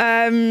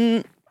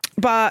mean?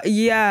 But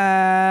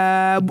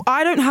yeah,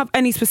 I don't have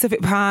any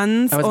specific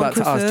plans. I was about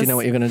Christmas. to ask, do you know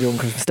what you're going to do on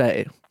Christmas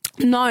Day?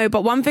 No,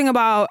 but one thing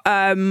about,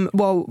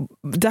 well,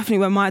 definitely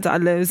where my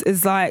dad lives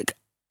is like,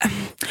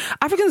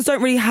 Africans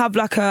don't really have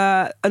like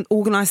an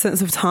organised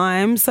sense of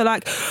time. So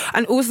like,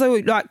 and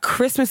also like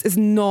Christmas is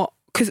not,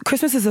 because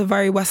Christmas is a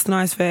very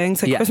westernised thing.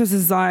 So Christmas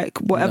is like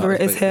whatever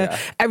it is here. Yeah.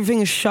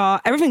 Everything is shut.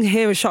 Everything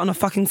here is shut on a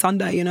fucking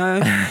Sunday, you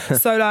know?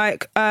 So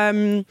like,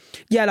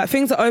 like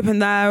things are open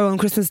there on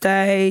Christmas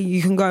Day.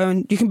 You can go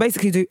and you can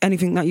basically do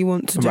anything that you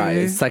want to do. Right,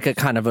 it's like a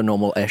kind of a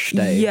normal-ish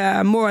day.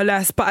 Yeah, more or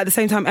less. But at the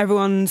same time,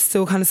 everyone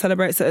still kind of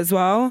celebrates it as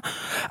well.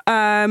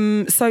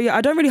 So yeah, I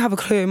don't really have a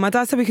clue. My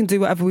dad said we can do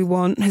whatever we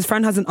want. His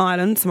friend has an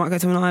island, so I might go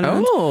to an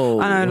island. Oh.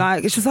 I know,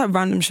 like, it's just like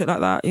random shit like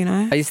that, you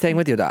know? Are you staying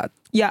with your dad?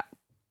 Yeah.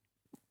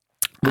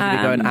 Will you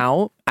be going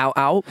out?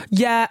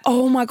 Yeah.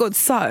 Oh my God.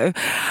 So,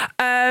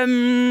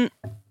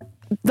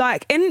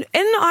 like in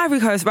the Ivory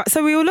Coast, right?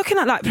 So we were looking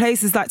at like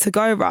places like to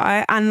go,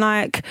 right? And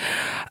like,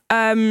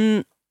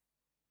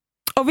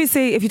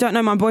 obviously, if you don't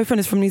know, my boyfriend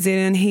is from New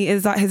Zealand. He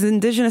is like, his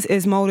indigenous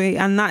is Māori,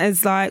 and that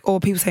is like,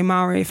 or people say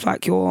Maori if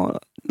like you're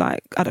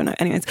like, I don't know.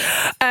 Anyways,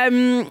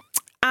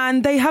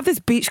 and they have this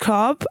beach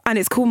club, and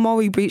it's called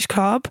Maori Beach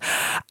Club,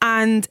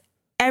 and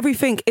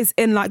everything is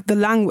in like the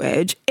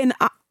language in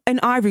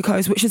Ivory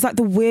Coast, which is like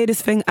the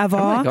weirdest thing ever.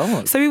 Oh my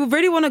God. So we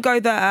really want to go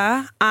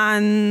there,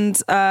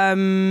 and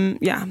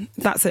yeah,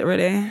 that's it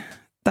really.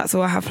 That's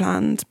all I have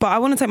planned. But I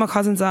want to take my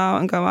cousins out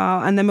and go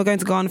out, and then we're going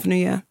to Ghana for New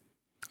Year.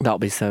 That'll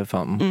be so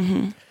fun.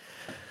 Mm-hmm.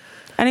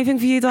 Anything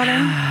for you,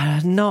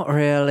 darling? Not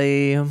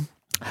really.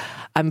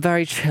 I'm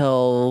very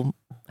chill.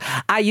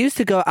 I used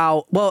to go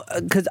out, well,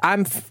 because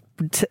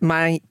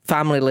my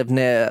family lived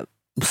near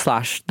 /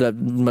 the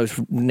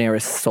most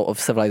nearest sort of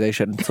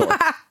civilization,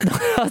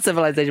 not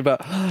civilization,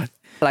 but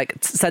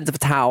like sense of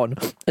town.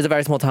 It's a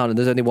very small town and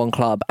there's only one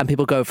club, and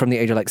people go from the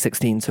age of like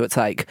 16, so it's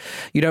like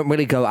you don't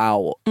really go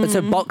out.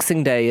 So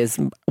Boxing Day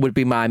would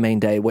be my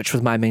main day, which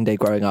was my main day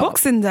growing up.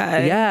 Boxing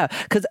Day? Yeah,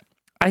 because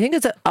I think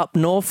it's an up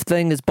north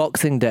thing is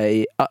Boxing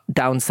Day,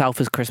 down south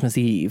is Christmas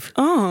Eve.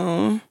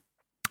 Oh.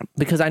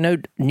 Because I know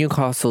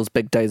Newcastle's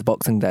big day is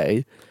Boxing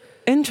Day.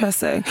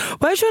 Interesting.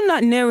 Where's your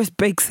like nearest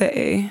big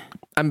city?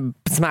 I'm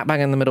smack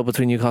bang in the middle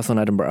between Newcastle and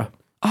Edinburgh.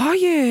 Are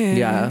you?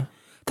 Yeah.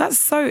 That's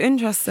so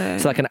interesting.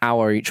 It's like an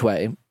hour each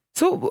way.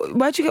 So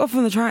where'd you get off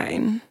on the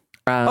train?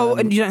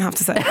 And you don't have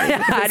to say.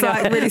 It's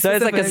like really specific. So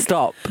it's like a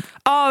stop.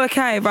 Oh,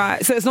 okay,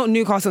 right. So it's not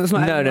Newcastle. It's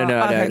not. No.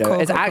 Okay, Cool,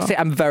 it's actually.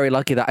 I'm very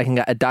lucky that I can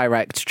get a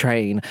direct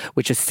train,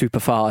 which is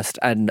super fast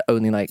and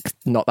only like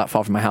not that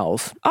far from my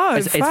house. Oh,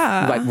 it's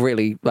like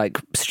really like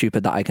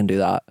stupid that I can do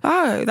that.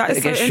 Oh, that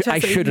is so interesting. I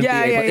shouldn't be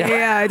able.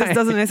 Yeah. It just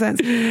doesn't make sense.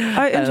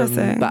 Oh,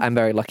 interesting. But I'm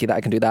very lucky that I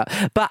can do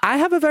that. But I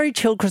have a very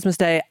chill Christmas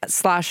Day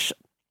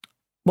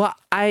 / well,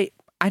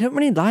 I don't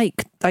really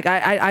like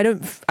I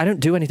don't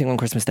do anything on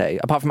Christmas Day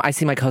apart from I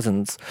see my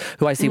cousins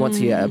who I see once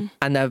a year,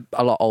 and they're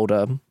a lot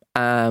older.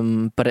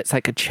 But it's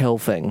like a chill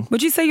thing.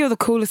 Would you say you're the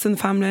coolest in the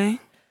family?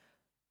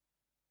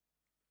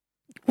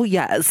 Well,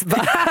 yes, but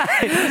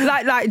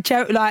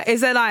like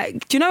is it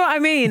like? Do you know what I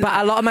mean?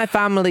 But a lot of my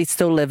family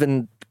still live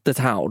in the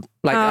town,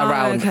 like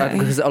around,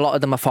 because a lot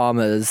of them are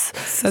farmers.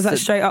 So is that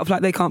straight up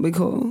like they can't be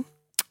cool?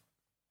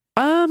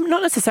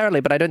 Not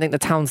necessarily, but I don't think the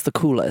town's the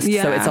coolest.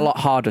 Yeah. So it's a lot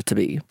harder to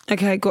be.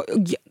 Okay,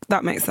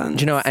 that makes sense.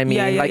 Do you know what I mean?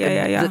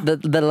 Yeah.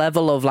 The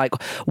level of like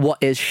what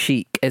is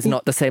chic is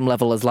not the same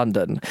level as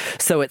London.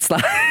 So it's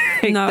like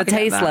the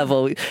taste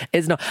level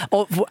is not.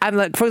 Or I'm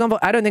like, for example,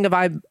 I don't think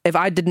if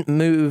I didn't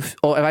move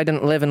or if I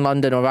didn't live in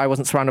London or if I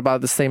wasn't surrounded by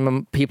the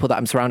same people that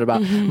I'm surrounded by,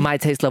 my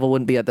taste level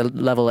wouldn't be at the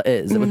level it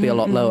is. It would be a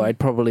lot lower. I'd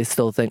probably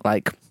still think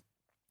like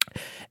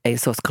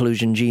ASOS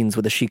collusion jeans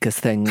were the chicest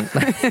thing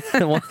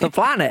on the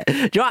planet. Do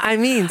you know what I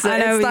mean? So I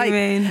know it's what like, you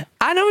mean.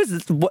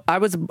 I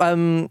was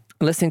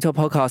listening to a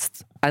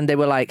podcast and they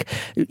were like,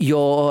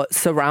 your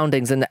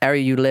surroundings and the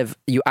area you live,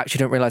 you actually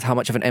don't realize how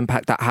much of an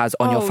impact that has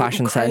on your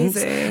fashion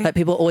sense. Like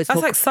people always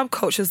That's like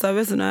subcultures though,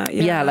 isn't it?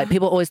 Yeah, like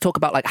people always talk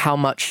about like how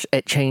much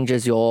it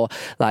changes your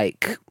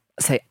like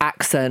say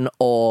accent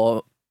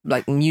or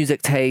like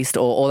music taste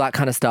or all that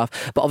kind of stuff,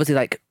 but obviously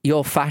like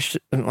your fashion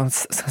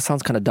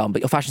sounds kind of dumb,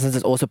 but your fashion sense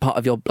is also part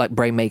of your like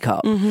brain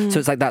makeup. So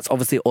it's like that's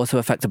obviously also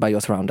affected by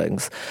your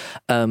surroundings.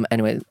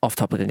 Anyway, off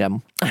topic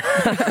again.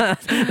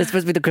 It's supposed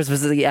to be the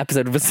Christmas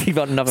episode, but you've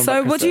got nothing.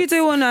 So what do you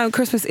do on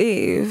Christmas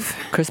Eve?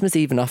 Christmas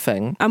Eve,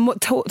 nothing. And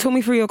what? Talk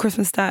me through your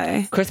Christmas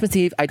day. Christmas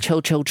Eve, I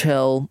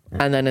chill,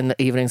 and then in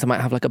the evenings I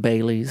might have like a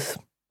Baileys.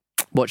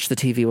 Watch the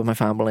TV with my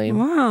family.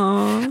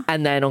 Wow.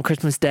 And then on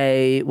Christmas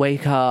Day,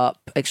 wake up,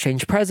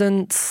 exchange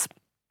presents,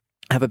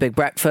 have a big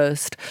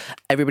breakfast.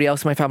 Everybody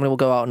else in my family will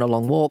go out on a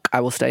long walk.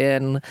 I will stay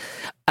in.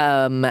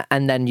 And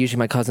then usually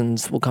my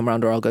cousins will come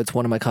around or I'll go to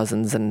one of my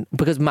cousins. And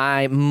because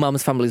my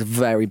mum's family is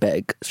very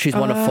big, she's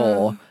one of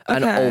four,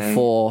 and all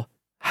four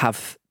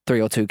have 3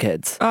 or 2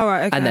 kids. Oh,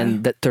 right, okay. And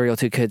then the 3 or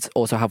 2 kids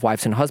also have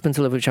wives and husbands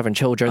who live with each other and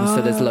children.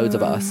 So there's loads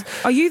of us.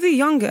 Are you the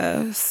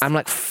youngest? I'm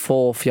like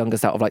 4th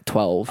youngest out of like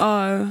 12.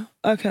 Oh,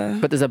 okay.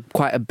 But there's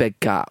quite a big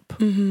gap.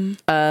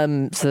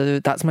 So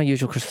that's my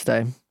usual Christmas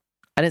Day.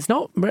 And it's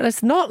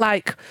not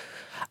like,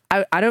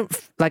 I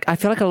don't, like, I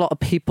feel like a lot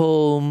of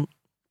people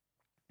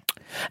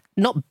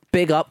not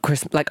big up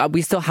Christmas, like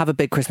we still have a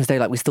big Christmas Day,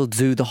 like we still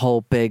do the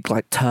whole big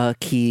like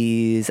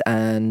turkeys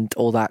and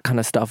all that kind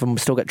of stuff, and we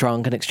still get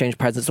drunk and exchange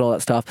presents and all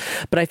that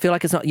stuff, but I feel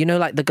like it's not, you know,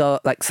 like the girl,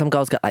 like some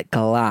girls get like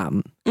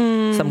glam,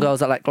 some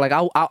girls are like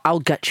I'll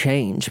get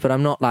changed, but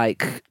I'm not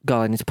like,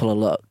 girl, I need to pull a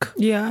look.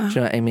 Yeah, do you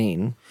know what I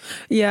mean?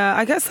 Yeah,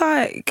 I guess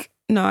like,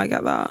 no, I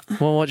get that.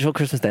 Well, what's your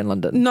Christmas Day in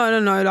London? No,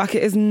 like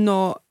it is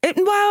not.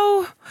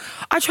 Well,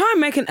 I try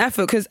and make an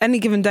effort because any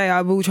given day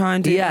I will try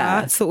and do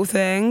that sort of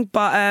thing.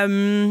 But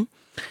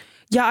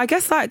yeah, I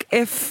guess like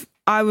if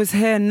I was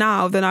here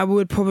now, then I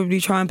would probably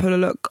try and pull a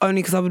look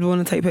only because I would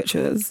want to take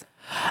pictures.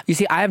 You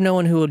see, I have no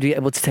one who would be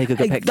able to take a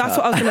good picture. That's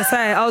what I was going to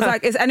say. I was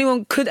like,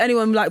 could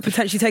anyone like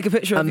potentially take a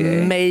picture of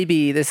you?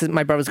 Maybe. This is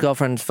my brother's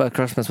girlfriend for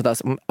Christmas with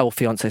us. Oh,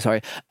 fiance,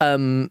 sorry.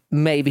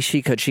 Maybe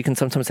she could. She can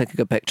sometimes take a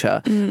good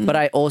picture. But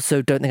I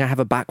also don't think I have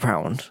a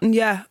background.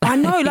 Yeah, I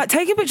know. Like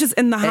taking pictures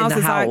in the house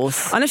is like,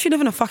 unless you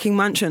live in a fucking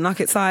mansion, like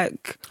it's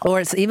like... Or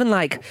it's even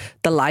like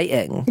the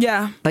lighting.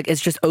 Yeah. Like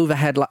it's just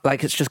overhead,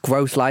 like it's just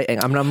gross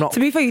lighting. I mean, I'm not... To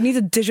be fair, you need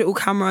a digital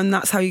camera and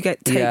that's how you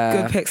take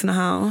good pics in the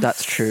house.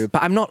 That's true.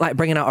 But I'm not like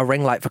bringing out a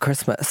ring light for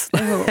Christmas.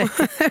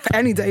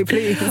 Any day,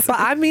 please. But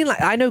I mean,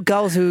 like, I know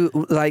girls who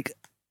like,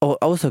 or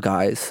also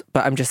guys,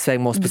 but I'm just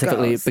saying more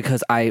specifically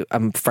because I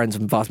am friends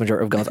with the vast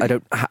majority of girls. I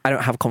don't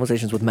have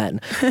conversations with men.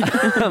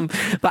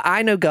 But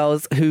I know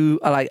girls who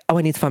are like, oh,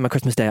 I need to find my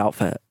Christmas Day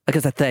outfit. Like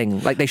it's a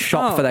thing. Like they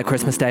shop for their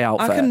Christmas Day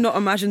outfit. I cannot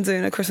imagine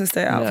doing a Christmas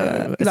Day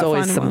outfit. No, it's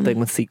always something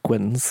with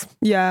sequins.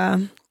 Yeah.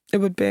 It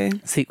would be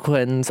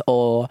sequins,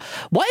 or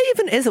what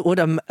even is it?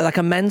 Would like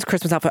a men's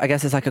Christmas outfit? I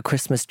guess it's like a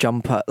Christmas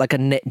jumper, like a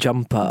knit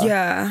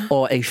jumper,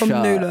 or a shirt.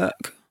 From New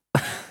Look.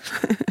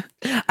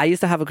 I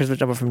used to have a Christmas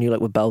jumper from New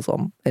Look with bells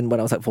on, when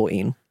I was like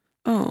 14.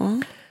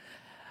 Oh,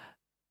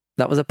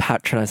 that was a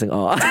patronising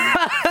art.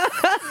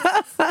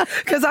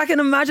 Because I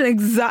can imagine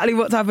exactly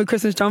what type of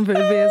Christmas jumper it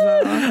would be as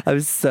well. I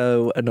was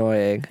so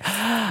annoying.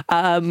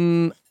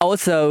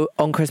 Also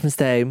on Christmas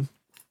Day,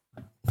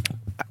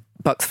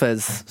 Bucks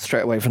Fizz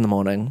straight away from the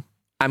morning.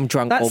 I'm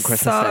drunk all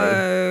Christmas Day.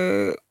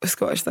 So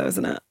Scottish though,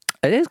 isn't it?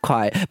 It is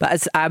quite,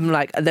 but I'm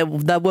like, there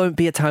won't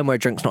be a time where a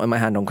drink's not in my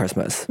hand on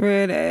Christmas.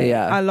 Really?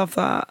 Yeah. I love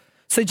that.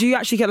 So do you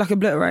actually get like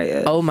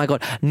obliterated? Oh my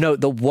God. No,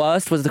 the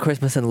worst was the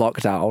Christmas in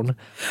lockdown.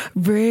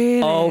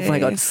 Really? Oh my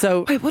God.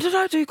 So wait, what did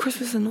I do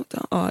Christmas in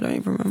lockdown? Oh, I don't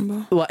even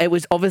remember. Well, it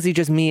was obviously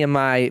just me and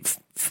my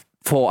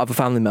 4 other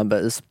family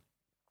members.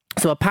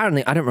 So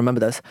apparently, I don't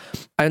remember this.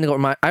 I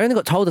only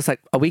got told this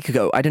like a week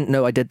ago. I didn't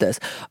know I did this.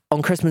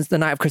 On Christmas, the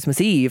night of Christmas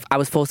Eve, I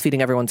was force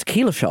feeding everyone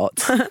tequila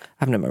shots. I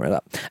have no memory of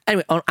that.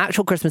 Anyway, on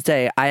actual Christmas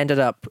Day, I ended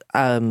up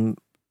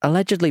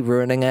allegedly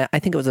ruining it. I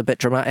think it was a bit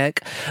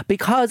dramatic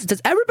because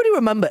does everybody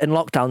remember in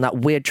lockdown that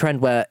weird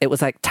trend where it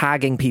was like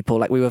tagging people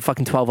like we were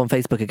fucking 12 on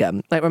Facebook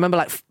again? Like remember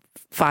like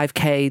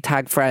 5K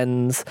tag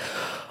friends?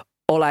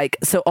 Or like,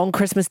 so on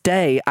Christmas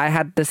Day, I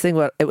had this thing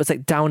where it was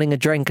like downing a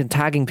drink and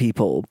tagging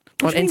people.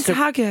 What do you mean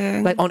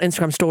tagging? Like on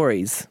Instagram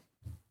stories.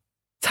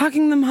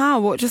 Tagging them how?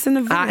 What, just in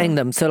the video? Adding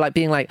them. So like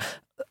being like,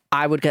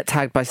 I would get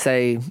tagged by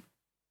say,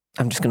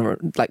 I'm just going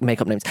to like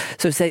make up names.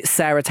 So say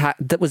Sarah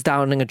that was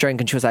downing a drink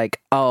and she was like,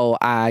 oh,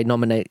 I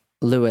nominate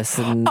Lewis.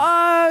 And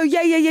oh,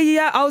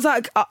 yeah. I was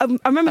like, I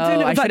remember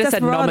doing it with like Desperados. I should have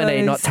said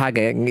nominate, not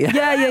tagging.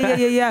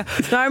 Yeah.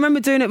 No, I remember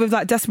doing it with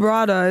like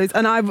Desperados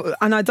and I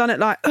done it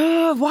like,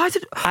 why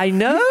did... I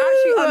know.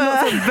 Actually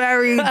unlocked a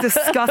very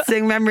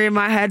disgusting memory in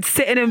my head,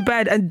 sitting in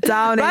bed and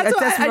downing a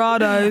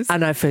Desperados.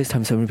 And I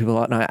FaceTimed so many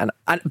people that night.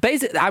 And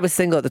basically, I was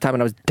single at the time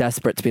and I was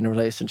desperate to be in a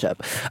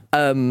relationship.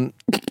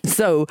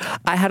 So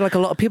I had like a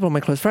lot of people, my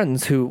close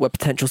friends, who were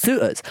potential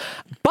suitors.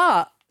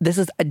 But this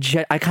is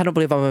I cannot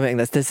believe I'm admitting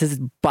this. This is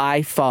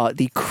by far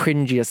the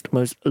cringiest,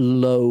 most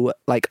low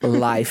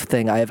life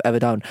thing I have ever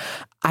done.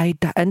 I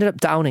ended up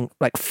downing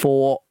like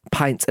 4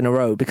 pints in a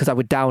row because I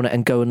would down it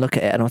and go and look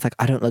at it, and I was like,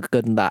 I don't look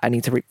good in that. I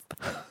need to.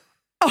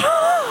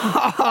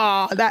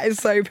 That is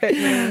so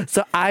pick.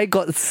 So I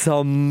got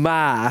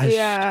smashed.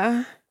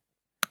 Yeah.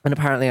 And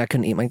apparently I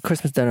couldn't eat my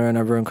Christmas dinner and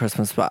I ruined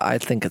Christmas, but I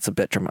think it's a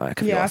bit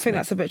dramatic. Yeah, I think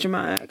that's a bit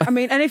dramatic. I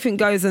mean, anything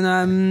goes in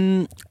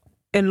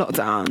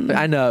lockdown.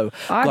 I know.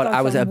 God,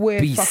 I was a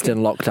beast in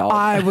lockdown.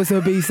 I was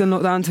a beast in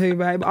lockdown too,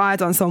 babe. I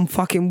done some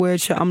fucking weird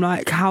shit. I'm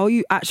like, how are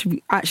you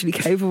actually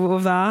capable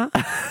of that?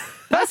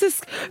 That's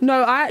just...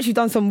 No, I actually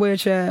done some weird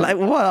shit. Like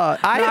what?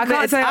 I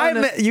can't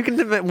say... You can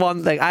admit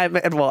one thing. I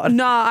admitted one.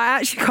 No, I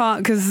actually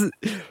can't because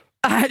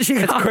I actually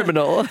can't. It's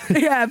criminal.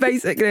 Yeah,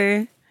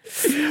 basically.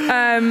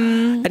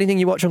 Anything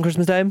you watch on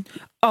Christmas Day?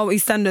 Oh,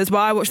 EastEnders, but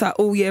I watch that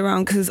all year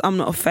round because I'm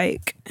not a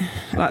fake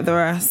like the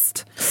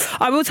rest.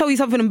 I will tell you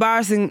something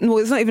embarrassing. Well,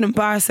 it's not even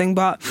embarrassing,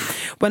 but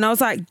when I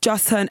was like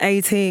just turned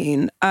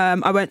 18,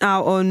 I went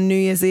out on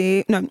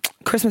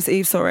Christmas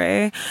Eve,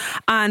 sorry,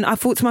 and I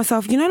thought to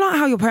myself, you know, like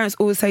how your parents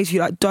always say to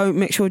you, like, don't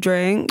mix your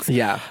drinks.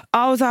 Yeah.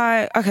 I was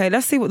like, okay,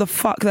 let's see what the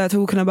fuck they're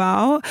talking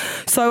about.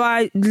 So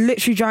I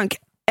literally drank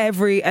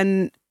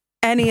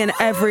any and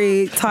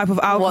every type of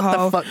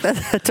alcohol. What the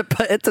fuck? To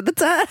put it to the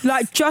test?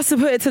 Like, just to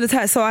put it to the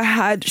test. So I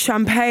had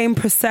champagne,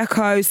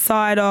 Prosecco,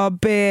 cider,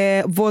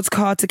 beer,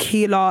 vodka,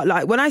 tequila.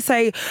 Like, when I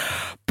say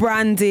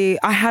brandy,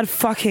 I had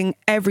fucking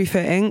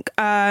everything.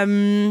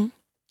 And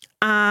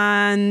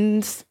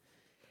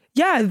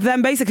yeah,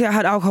 then basically I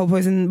had alcohol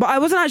poisoning. But I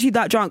wasn't actually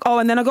that drunk. Oh,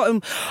 and then I got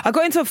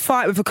into a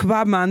fight with a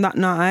kebab man that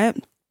night.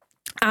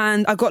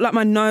 And I got like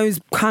my nose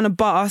kind of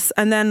bust,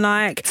 and then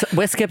like... So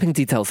we're skipping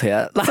details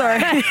here. Sorry.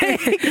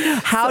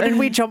 How did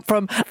we jump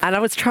from... And I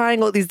was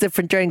trying all these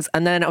different drinks,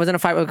 and then I was in a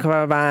fight with a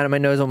kebab man and my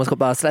nose almost got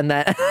busted, and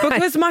then...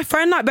 Because my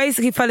friend like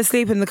basically fell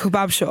asleep in the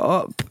kebab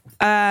shop.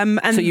 And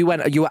so you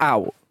were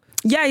out?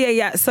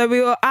 Yeah. So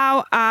we were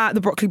out at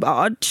the Broccoli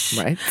Barge.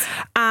 Right.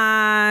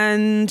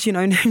 And, you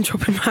know, name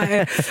dropping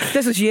my...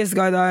 This was years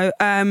ago, though.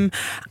 And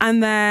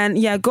then,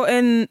 got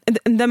in...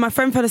 And then my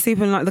friend fell asleep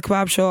in, like, the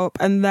kebab shop.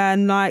 And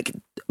then, like,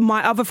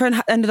 my other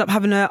friend ended up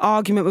having an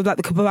argument with, like,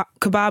 the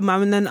kebab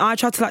man. And then I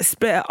tried to, like,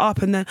 split it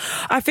up. And then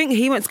I think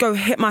he went to go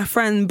hit my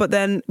friend, but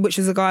then... Which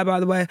is a guy, by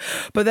the way.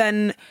 But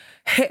then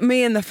hit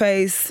me in the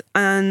face.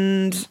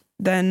 And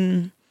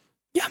then...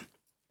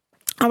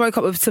 I woke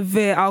up with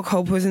severe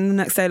alcohol poisoning the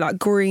next day, like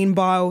green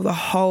bile the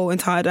whole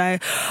entire day.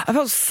 I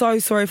felt so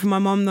sorry for my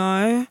mum,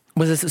 though.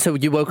 Was this, so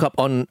you woke up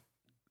on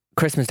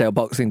Christmas Day or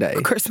Boxing Day?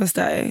 Christmas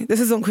Day. This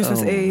is on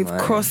Christmas Eve.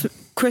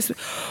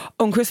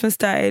 On Christmas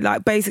Day,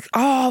 like basic.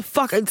 Oh,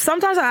 fuck.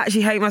 Sometimes I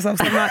actually hate myself.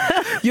 So I'm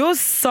like, you're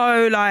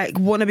so like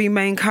wannabe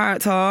main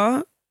character.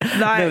 Like,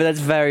 no, but that's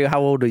very, how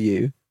old are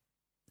you?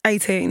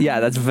 18.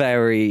 Yeah, that's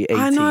very 18.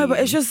 I know, but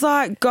it's just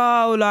like,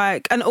 girl,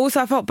 like, and also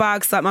I felt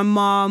bad because like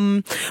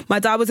my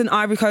dad was in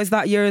Ivory Coast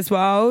that year as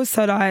well.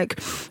 So like,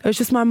 it was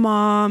just my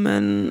mum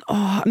and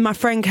my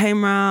friend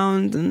came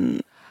round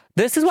and...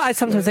 This is what I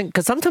sometimes think,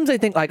 because sometimes I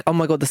think like, oh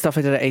my God, the stuff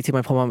I did at 18,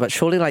 my poor mum, but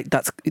surely like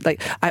that's,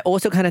 like, I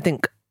also kind of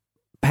think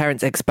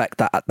parents expect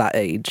that at that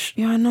age.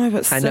 Yeah, I know,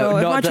 but still,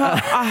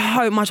 I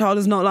hope my child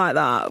is not like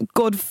that.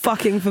 God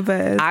fucking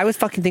forbid. I was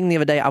fucking thinking the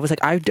other day, I was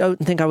like, I don't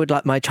think I would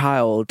let my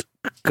child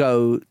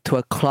go to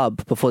a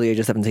club before the age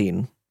of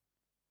 17.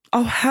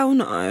 Oh, hell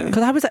no.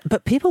 Because I was like,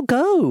 but people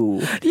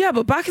go. Yeah,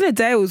 but back in the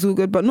day it was all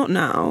good, but not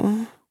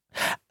now.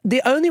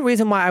 The only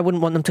reason why I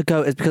wouldn't want them to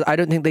go is because I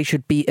don't think they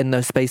should be in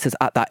those spaces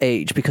at that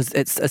age, because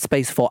it's a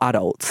space for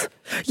adults.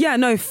 Yeah,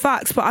 no,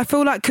 facts. But I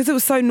feel like because it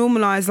was so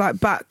normalised like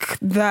back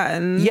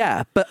then.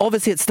 Yeah, but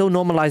obviously it's still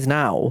normalised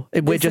now.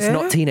 We're just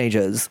not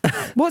teenagers.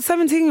 What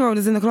 17-year-old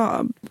is in the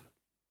club?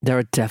 There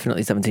are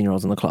definitely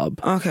 17-year-olds in the club.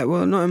 Okay,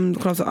 well, not in the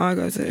clubs that I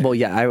go to. Well,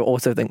 yeah, I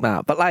also think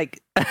that. But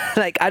like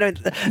I don't...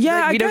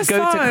 Yeah, like, I guess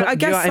so. I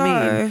guess so.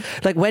 I mean?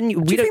 Like when...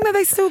 Do you think that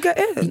they still get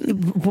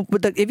in?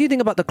 If you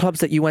think about the clubs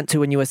that you went to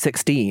when you were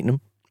 16...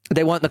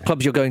 They weren't the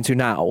clubs you're going to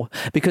now,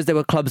 because there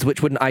were clubs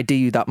which wouldn't ID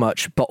you that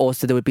much, but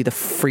also there would be the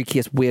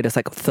freakiest, weirdest,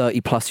 like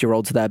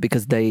 30-plus-year-olds there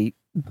because they...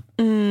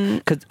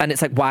 and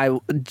it's like, why?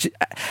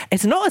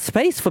 It's not a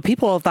space for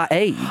people of that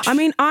age. I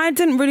mean, I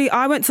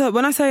went to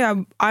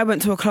I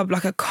went to a club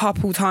like a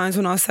couple times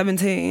when I was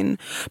 17,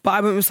 but I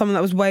went with someone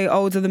that was way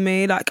older than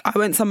me. Like I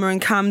went somewhere in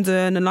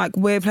Camden and like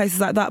weird places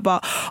like that,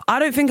 but I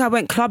don't think I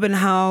went clubbing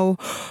how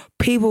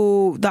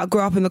people that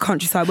grew up in the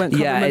countryside went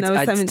clubbing when they were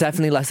 17. It's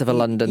definitely less of a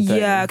London thing.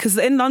 Yeah, because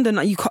in London,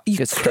 like, you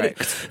it's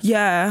strict.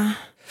 Yeah.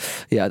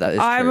 Yeah, that is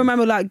I true.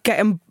 remember like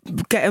getting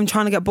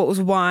trying to get bottles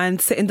of wine,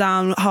 sitting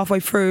down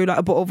halfway through like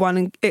a bottle of wine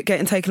and it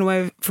getting taken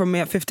away from me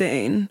at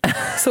 15,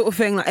 sort of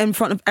thing, like in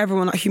front of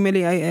everyone, like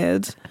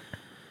humiliated.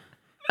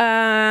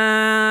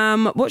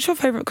 What's your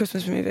favourite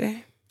Christmas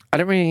movie? I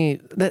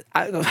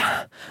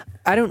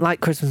don't like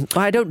Christmas.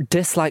 I don't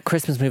dislike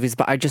Christmas movies,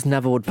 but I just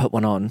never would put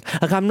one on.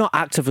 Like, I'm not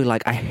actively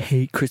like, I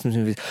hate Christmas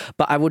movies,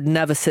 but I would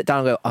never sit down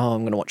and go, oh,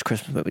 I'm going to watch a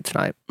Christmas movie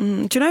tonight.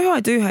 Do you know who I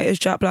do hate is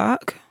Jack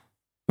Black?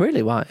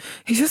 Really? Why?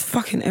 He's just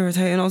fucking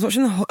irritating. I was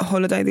watching The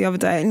Holiday the other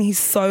day and he's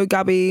so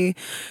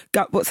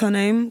what's her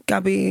name?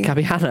 Gabby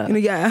Hanna.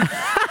 Yeah.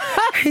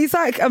 He's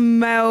like a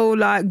male,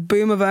 like,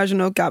 boomer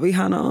version of Gabby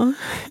Hanna.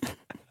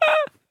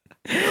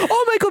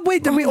 Oh my God,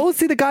 wait, did we all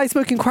see the guy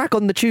smoking crack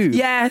on the tube?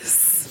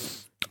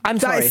 Yes. I'm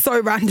sorry. That is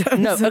so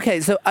random. No,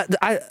 okay, so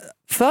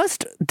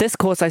first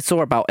discourse I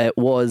saw about it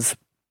was...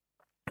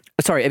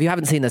 Sorry, if you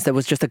haven't seen this, there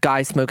was just a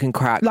guy smoking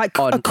crack. Like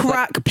on a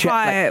crack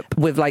pipe.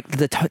 With like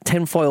the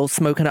tin foil,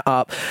 smoking it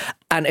up.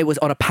 And it was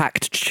on a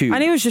packed tube.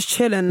 And he was just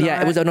chilling. Yeah,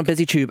 it was on a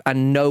busy tube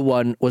and no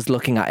one was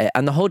looking at it.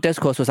 And the whole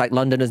discourse was like,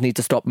 Londoners need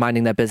to stop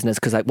minding their business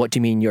because like, what do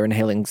you mean you're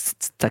inhaling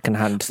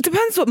secondhand? It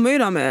depends what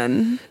mood I'm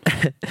in.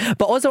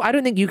 But also, I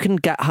don't think you can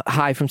get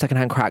high from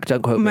secondhand crack.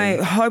 Don't quote me.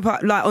 Mate,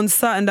 like on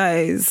certain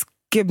days...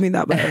 Give me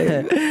that,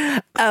 babe.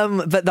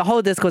 But the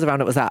whole discourse around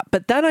it was that.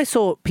 But then I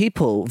saw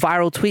people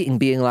viral tweeting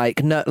being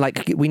like, no,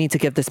 like, we need to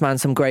give this man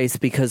some grace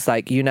because,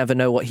 like, you never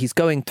know what he's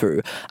going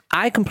through.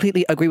 I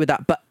completely agree with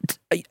that. But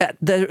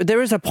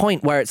there is a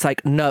point where it's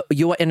like, no,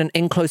 you are in an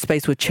enclosed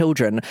space with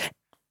children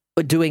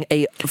doing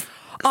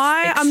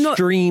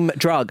extreme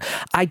drug.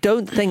 I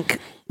don't think...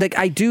 Like,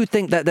 I do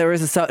think that there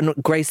is a certain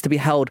grace to be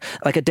held.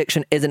 Like,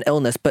 addiction is an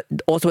illness, but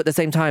also at the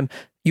same time,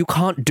 you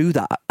can't do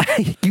that.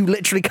 You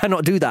literally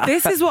cannot do that.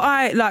 This is what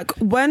I, like,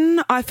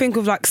 when I think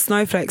of, like,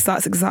 snowflakes,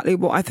 that's exactly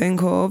what I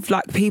think of.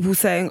 Like, people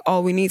saying, oh,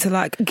 we need to,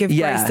 like, give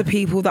grace to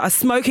people that are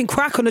smoking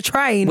crack on a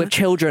train. With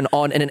children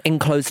in an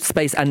enclosed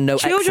space and no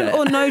children exit.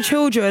 Or no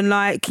children.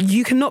 Like,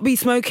 you cannot be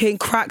smoking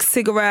crack,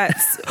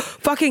 cigarettes,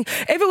 fucking,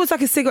 if it was,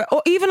 like, a cigarette,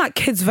 or even, like,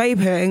 kids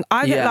vaping,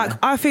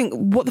 I think,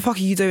 what the fuck are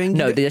you doing?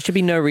 No, there should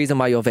be no reason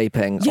why you're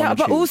vaping. Yeah,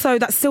 but also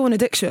that's still an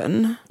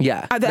addiction.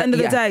 Yeah. At the end of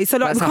the day. So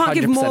like, we can't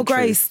give more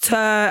grace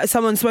to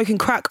someone smoking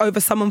crack over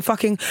someone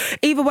fucking...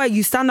 Either way,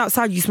 you stand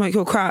outside, you smoke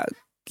your crack.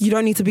 You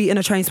don't need to be in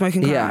a train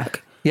smoking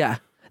crack. Yeah.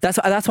 That's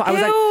what I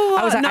was like.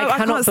 I was like, no, I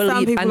cannot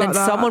believe. And then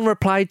someone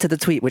replied to the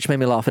tweet, which made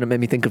me laugh and it made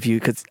me think of you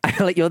because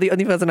like you're the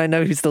only person I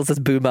know who still says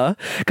boomer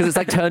because it's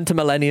like turned to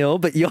millennial,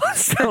 but you're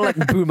still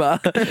like boomer.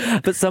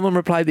 But someone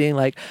replied being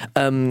like,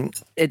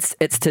 it's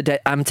today.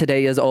 I'm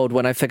today years old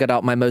when I figured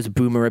out my most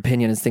boomer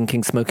opinion is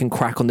thinking smoking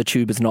crack on the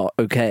tube is not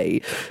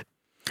okay.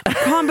 I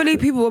can't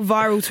believe people were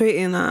viral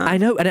tweeting that. I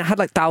know, and it had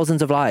like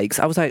thousands of likes.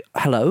 I was like,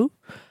 hello.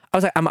 I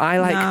was like, am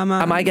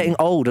I getting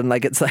old? And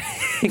like, it's like,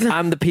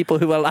 I'm the people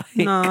who are like...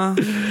 Nah.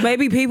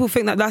 Maybe people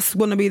think that that's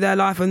going to be their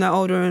life when they're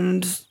older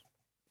and...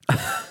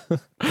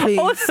 Please.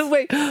 Also,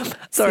 wait,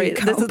 sorry,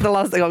 this is the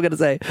last thing I'm going to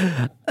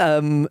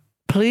say.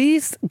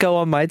 Please go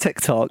on my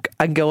TikTok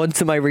and go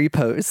onto my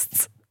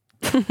reposts.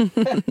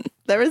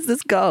 There is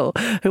this girl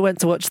who went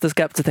to watch the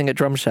Skepta thing at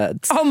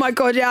Drumsheds. Oh my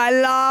God, yeah, I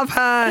love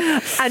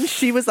her. And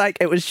she was like,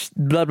 it was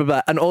blah, blah,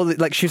 blah. And all the,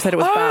 like, she said it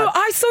was bad. Oh,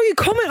 I saw you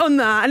comment on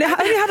that. And it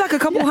only had like a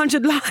couple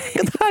hundred likes.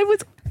 I was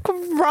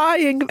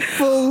crying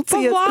full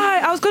tears. But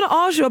why? I was going to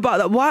ask you about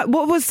that. Why?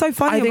 What was so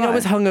funny? I think I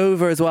was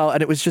hungover as well,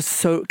 and it was just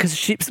so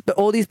because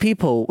all these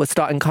people were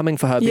starting coming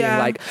for her, being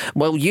like,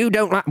 "Well, you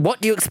don't like.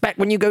 What do you expect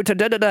when you go to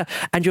da da da?"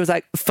 And she was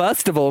like,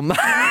 first of all,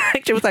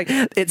 she was like,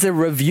 "It's a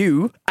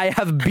review. I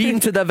have been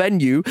to the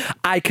venue.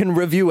 I can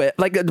review it.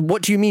 Like,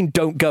 what do you mean?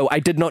 Don't go? I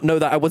did not know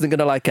that I wasn't going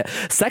to like it.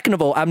 Second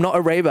of all, I'm not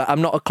a raver.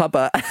 I'm not a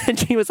clubber." And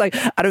she was like,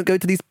 "I don't go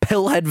to these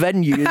pillhead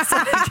venues."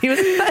 She was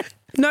like,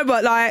 no,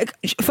 but like,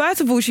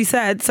 first of all, she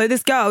said, so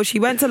this girl, she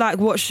went to like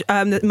watch,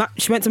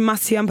 she went to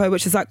Mas Tiempo,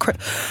 which is like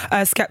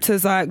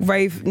Skepta's like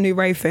new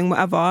rave thing,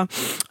 whatever.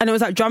 And it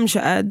was like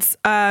Drumsheds.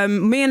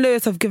 Me and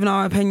Lewis have given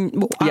our opinion.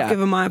 Well, I've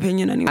given my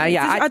opinion anyway.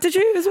 Did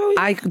you as well?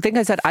 I think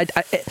I said,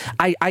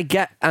 I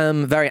get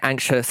very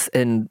anxious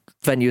in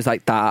venues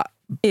like that.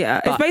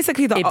 Yeah, it's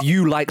basically if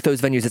you like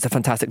those venues, it's a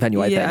fantastic venue,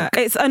 I think. Yeah,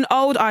 it's an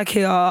old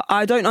IKEA.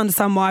 I don't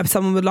understand why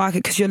someone would like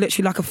it because you're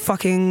literally like a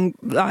fucking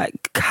like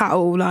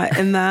cattle like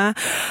in there.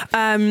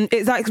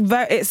 It's like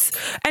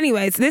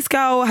anyways, this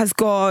girl has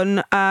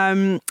gone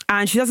and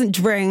she doesn't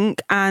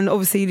drink, and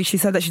obviously she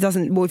said that she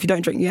doesn't. Well, if you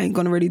don't drink, you ain't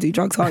gonna really do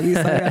drugs, are you?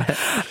 So,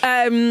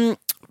 yeah.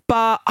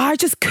 But I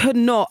just could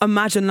not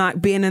imagine like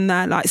being in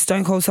there like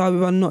stone cold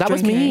sober and not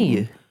drinking. That was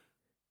me.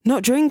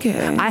 Not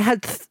drinking. I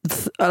had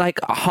like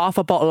half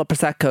a bottle of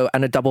Prosecco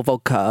and a double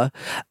vodka,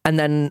 and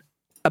then,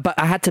 but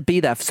I had to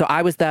be there. So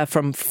I was there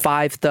from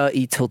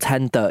 5:30 till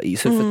 10:30,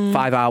 so for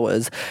 5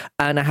 hours.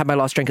 And I had my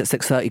last drink at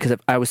 6:30 because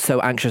I was so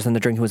anxious and the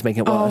drinking was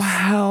making it worse. Oh,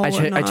 hell I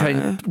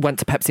went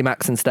to Pepsi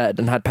Max instead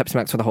and had Pepsi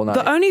Max for the whole night.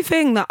 The only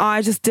thing that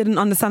I just didn't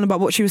understand about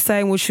what she was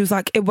saying was she was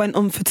like, it went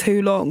on for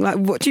too long. Like,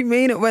 what do you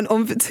mean it went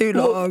on for too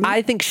long? Well,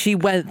 I think she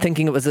went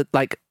thinking it was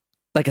like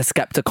a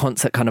Skepta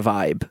concert kind of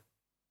vibe.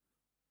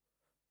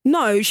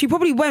 No, she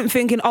probably went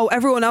thinking, oh,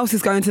 everyone else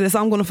is going to this,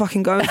 I'm going to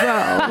fucking go as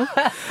well.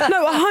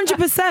 No,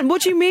 100%.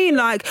 What do you mean?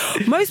 Like,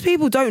 most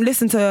people don't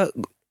listen to...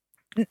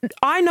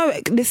 I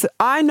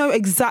know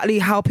exactly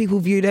how people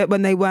viewed it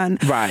when they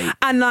went. Right.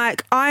 And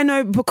like, I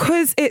know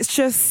because it's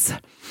just...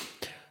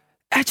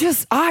 I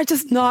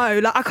just know.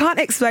 Like, I can't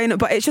explain it,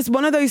 but it's just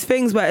one of those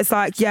things where it's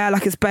like, yeah,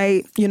 like it's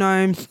bait, you know.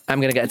 I'm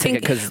going to get a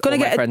ticket because all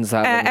my friends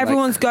have them,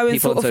 everyone's like, going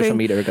people sort on of social thing.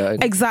 media are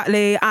going.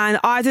 Exactly. And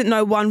I didn't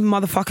know one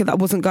motherfucker that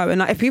wasn't going.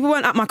 Like, if people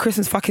weren't at my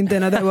Christmas fucking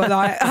dinner, they were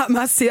like at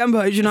Mas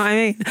Tiempo, do you know what I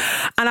mean?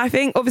 And I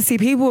think obviously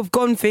people have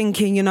gone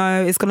thinking, you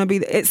know, it's going to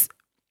be...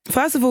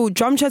 First of all,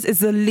 Drumsheds is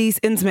the least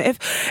intimate.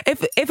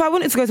 If I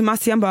wanted to go to Mas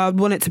Tiempo, I'd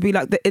want it to be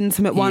like the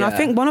intimate one. Yeah. I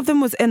think one of them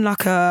was in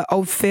like a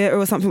old theatre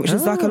or something, which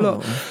is like a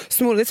lot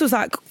smaller. This was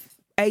like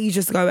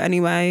ages ago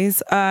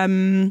anyways.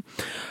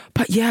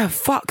 But yeah,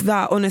 fuck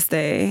that,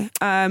 honestly.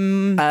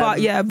 But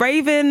yeah,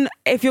 raving,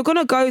 if you're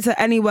gonna go to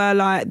anywhere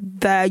like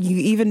there, you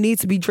either need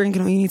to be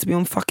drinking or you need to be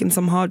on fucking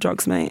some hard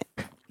drugs, mate.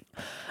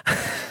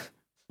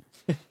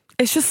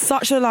 It's just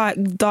such a like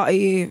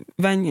dirty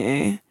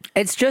venue.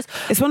 It's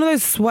one of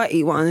those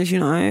sweaty ones, you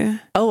know.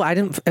 Oh, I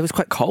didn't. It was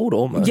quite cold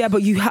almost. Yeah,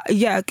 but if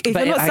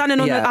you're not standing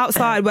on the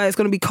outside where it's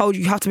going to be cold,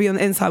 you have to be on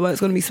the inside where it's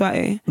going to be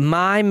sweaty.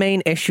 My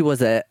main issue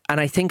was it,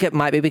 and I think it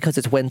might be because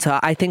it's winter.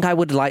 I think I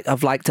would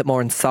have liked it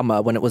more in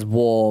summer when it was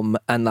warm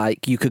and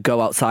like you could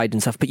go outside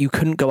and stuff, but you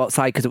couldn't go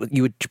outside because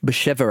you would be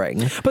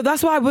shivering. But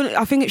that's why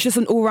I think it's just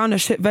an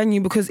all-round shit venue,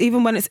 because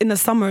even when it's in the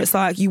summer, it's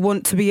like you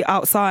want to be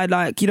outside.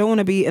 Like, you don't want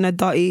to be in a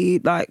dirty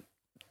like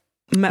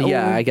metal.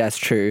 Yeah, I guess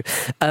true.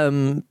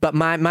 But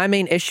my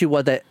main issue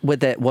with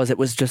it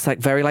was just like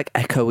very like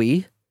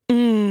echoey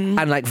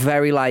and like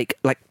very like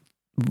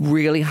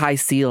really high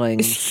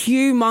ceilings. It's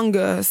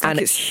humongous. Like,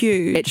 it's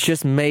huge. It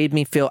just made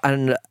me feel,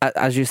 and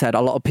as you said,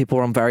 a lot of people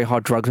were on very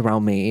hard drugs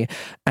around me,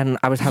 and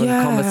I was having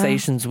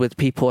conversations with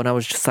people, and I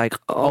was just like,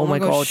 oh my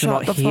god, you're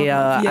not here.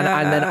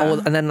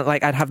 Yeah. And then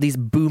like I'd have these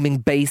booming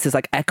basses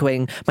like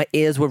echoing. My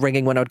ears were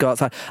ringing when I'd go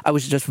outside. I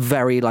was just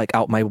very like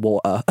out my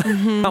water,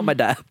 out my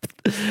depth.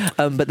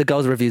 But the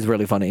girl's review is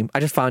really funny. I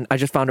just found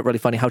it really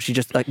funny how she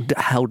just like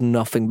held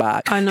nothing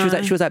back. I know.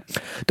 She was like,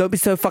 don't be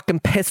so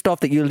fucking pissed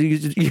off that you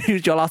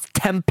used your last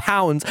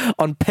 £10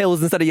 on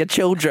pills instead of your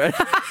children.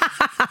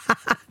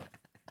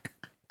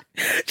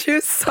 She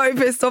was so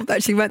pissed off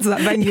that she went to that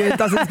venue and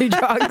doesn't do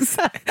drugs.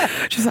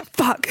 She was like,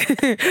 fuck.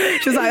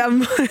 She was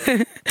like,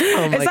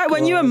 it's like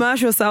when you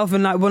immerse yourself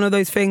in like one of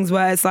those things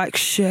where it's like,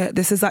 shit,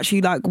 this is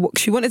actually like, what,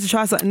 she wanted to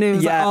try something new. It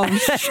was like,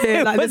 oh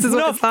shit, like this is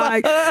what it's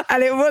like.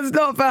 And it was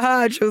not for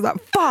her. She was like,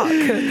 fuck.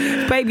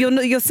 Babe,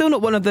 you're still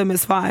not one of them,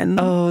 it's fine.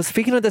 Oh,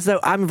 speaking of this though,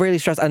 I'm really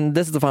stressed, and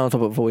this is the final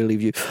topic before we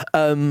leave you.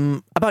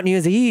 About New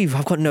Year's Eve,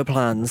 I've got no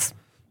plans.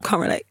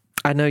 Can't relate.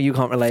 I know you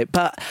can't relate,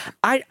 but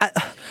I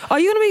are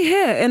you going to be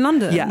here in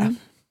London? Yeah.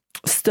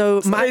 So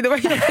the way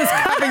you're just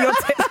grabbing your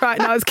tits right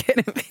now is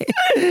kidding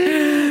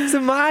me. So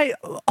my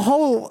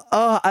whole,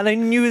 and I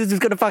knew this was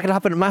going to fucking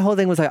happen. My whole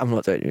thing was like, I'm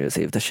not doing New Year's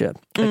Eve this shit.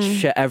 It's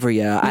shit every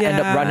year. I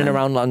end up running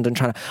around London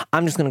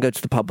I'm just going to go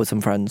to the pub with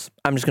some friends.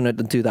 I'm just going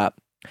to do that.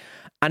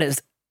 And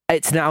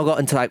it's now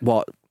gotten to like,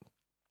 what,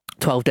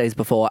 12 days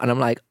before, and I'm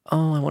like,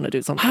 oh, I want to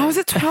do something. How is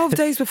it 12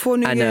 days before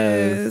New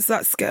Year's?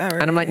 That's scary.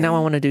 And I'm like, now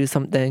I want to do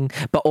something.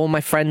 But all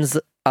my friends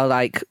are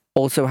like,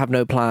 also have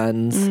no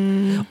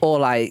plans. Or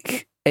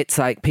like, it's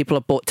like people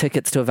have bought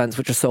tickets to events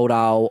which are sold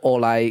out. Or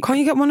like... Can't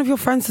you get one of your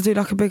friends to do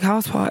like a big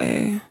house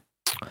party?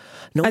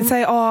 And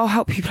say, oh, I'll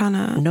help you plan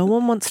it. No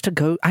one wants to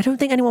go. I don't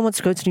think anyone wants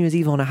to go to New Year's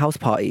Eve on a house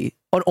party.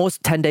 Or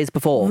 10 days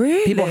before.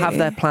 Really? People have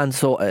their plans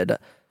sorted.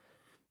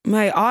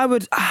 Mate, I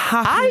would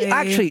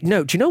happily...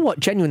 No, do you know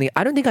what? Genuinely,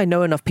 I don't think I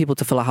know enough people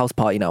to fill a house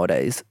party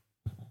nowadays.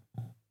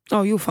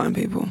 Oh, you'll find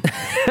people.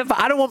 But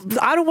I don't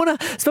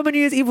want to spend my New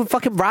Year's Eve with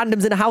fucking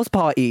randoms in a house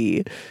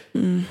party.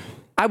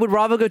 I would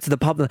rather go to the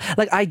pub than...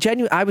 Like,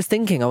 I was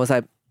thinking, I was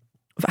like,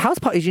 house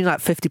parties, you need like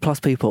 50 plus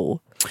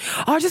people.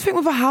 I just think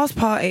with a house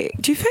party,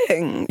 do you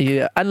think?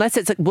 Yeah, unless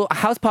it's like, well, a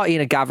house party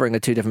and a gathering are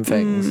two different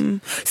things.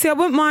 See, I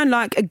wouldn't mind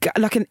like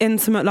an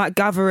intimate like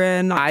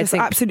gathering, like just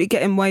absolutely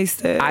getting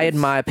wasted. I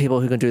admire people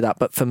who can do that,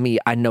 but for me,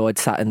 I know I'd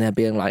sat in there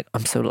being like,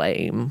 I'm so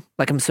lame.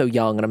 Like, I'm so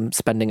young and I'm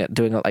spending it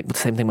doing like the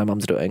same thing my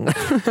mum's doing.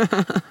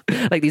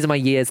 Like, these are my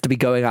years to be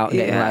going out and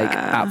getting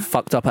like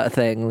fucked up at a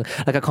thing.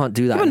 Like, I can't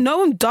do that. Yeah, but no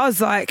one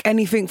does like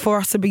anything for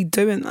us to be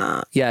doing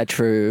that. Yeah,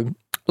 true.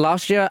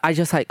 Last year, I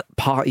just like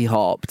party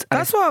hopped.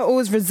 That's why I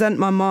always resent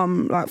my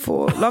mum, like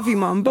for love you,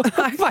 mum. But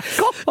like, my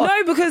God.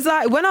 No, because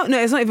like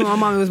it's not even my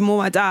mum. It was more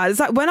my dad. It's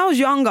like when I was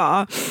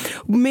younger,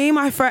 me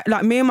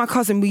and my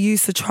cousin, we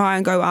used to try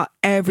and go out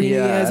every New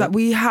Year's. Like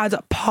we had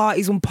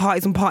parties on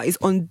parties on parties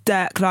on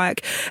deck. Like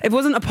if it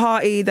wasn't a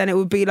party, then it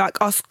would be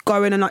like us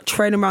going and like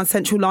training around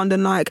central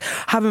London, like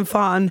having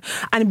fun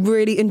and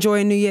really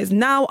enjoying New Year's.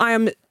 Now I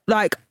am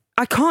like,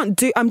 I'm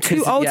too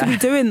old to be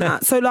doing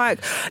that. So like.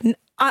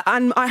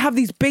 I have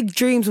these big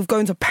dreams of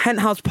going to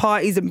penthouse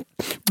parties and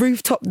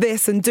rooftop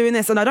this and doing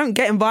this, and I don't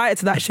get invited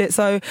to that shit.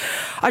 So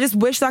I just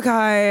wish like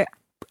I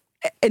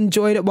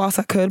enjoyed it whilst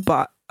I could,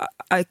 but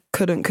I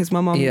couldn't because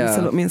my mum used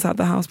to lock me inside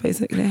the house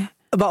basically.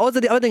 But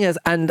also the other thing is,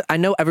 and I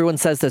know everyone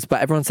says this,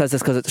 but everyone says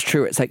this because it's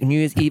true. It's like New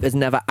Year's Eve is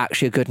never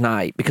actually a good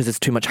night because there's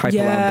too much hype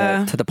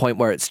around it to the point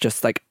where it's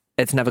just like,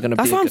 it's never going to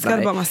be a good night. That's why I'm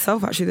scared about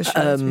myself, actually, this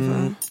year, to be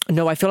fair.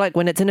 No, I feel like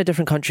when it's in a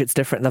different country, it's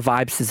different. The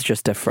vibes is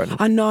just different.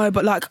 I know,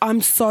 but like,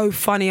 I'm so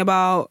funny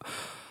about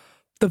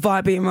the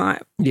vibe being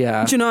right.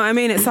 Yeah. Do you know what I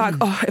mean? It's like,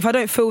 oh, if I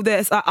don't feel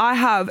this, I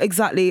have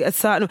exactly a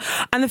certain...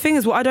 And the thing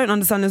is, what I don't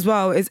understand as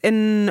well is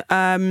in...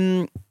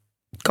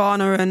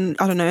 Ghana and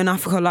I don't know in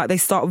Africa, like they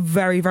start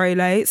very, very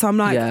late. So I'm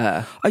like,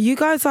 are you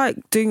guys like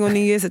doing your New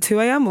Year's at 2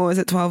 a.m. or is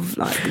it 12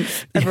 like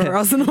everywhere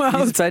else in the world?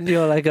 You spend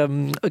your like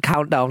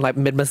countdown like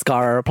mid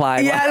mascara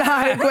replying. Yeah,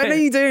 like when are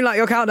you doing like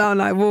your countdown?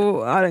 Like,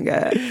 well, I don't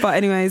get it. But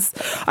anyways,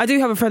 I do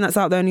have a friend that's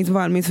out there and he's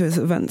invited me to his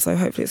event, so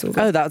hopefully it's all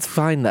good. Oh, that's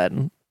fine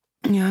then.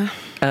 Yeah.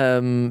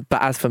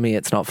 But as for me,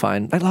 it's not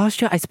fine. Like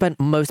last year, I spent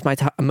most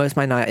of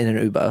my night in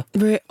an Uber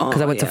because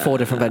I went to 4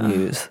 different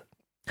venues.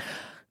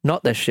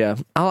 Not this year.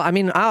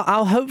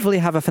 I'll hopefully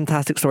have a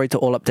fantastic story to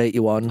all update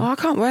you on. Oh, I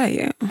can't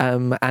wait.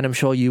 And I'm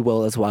sure you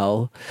will as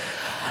well.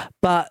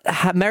 But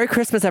Merry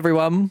Christmas,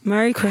 everyone.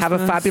 Merry Christmas. Have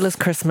a fabulous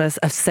Christmas,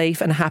 a safe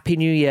and happy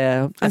New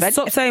Year. And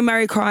stop saying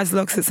Merry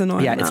Chrysler because it's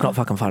annoying. Yeah, it's not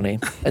fucking funny.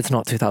 It's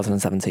not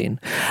 2017.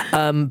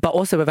 But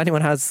also, if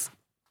anyone has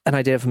an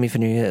idea for me for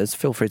New Year's,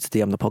 feel free to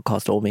DM the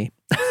podcast or me.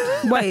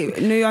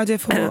 Wait, new idea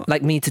for what?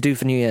 Like me to do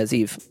for New Year's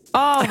Eve.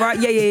 Oh, right.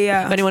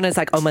 Yeah. If anyone is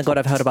like, oh my God,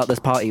 I've heard about this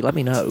party, let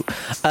me know.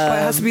 But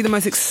it has to be the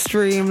most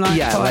extreme party.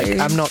 Like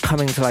I'm not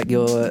coming to like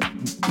your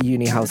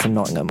uni house in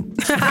Nottingham.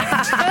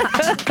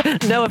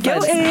 No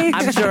offense. Guilty.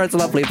 I'm sure it's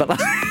lovely, but like...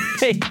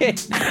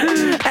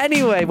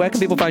 Anyway, where can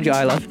people find you,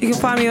 Isla? You can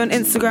find me on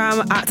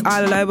Instagram at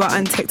Isla Loba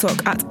and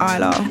TikTok at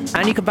Isla.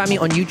 And you can find me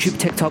on YouTube,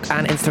 TikTok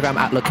and Instagram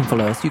at Looking for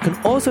Lois. You can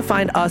also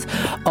find us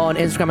on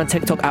Instagram and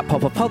TikTok at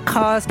Pop Up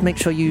Podcast. Make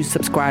sure you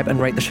subscribe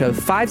and rate the show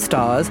 5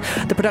 stars.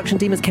 The production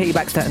team is Katie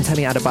Baxter and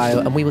Temi Adebayo,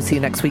 and we will see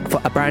you next week for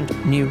a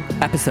brand new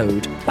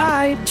episode.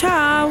 Bye.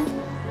 Ciao.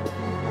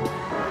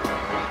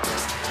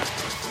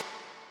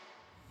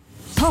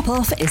 Pop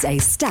Off is a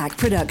Stack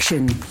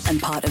production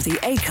and part of the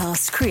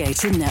Acast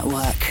Creator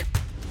Network.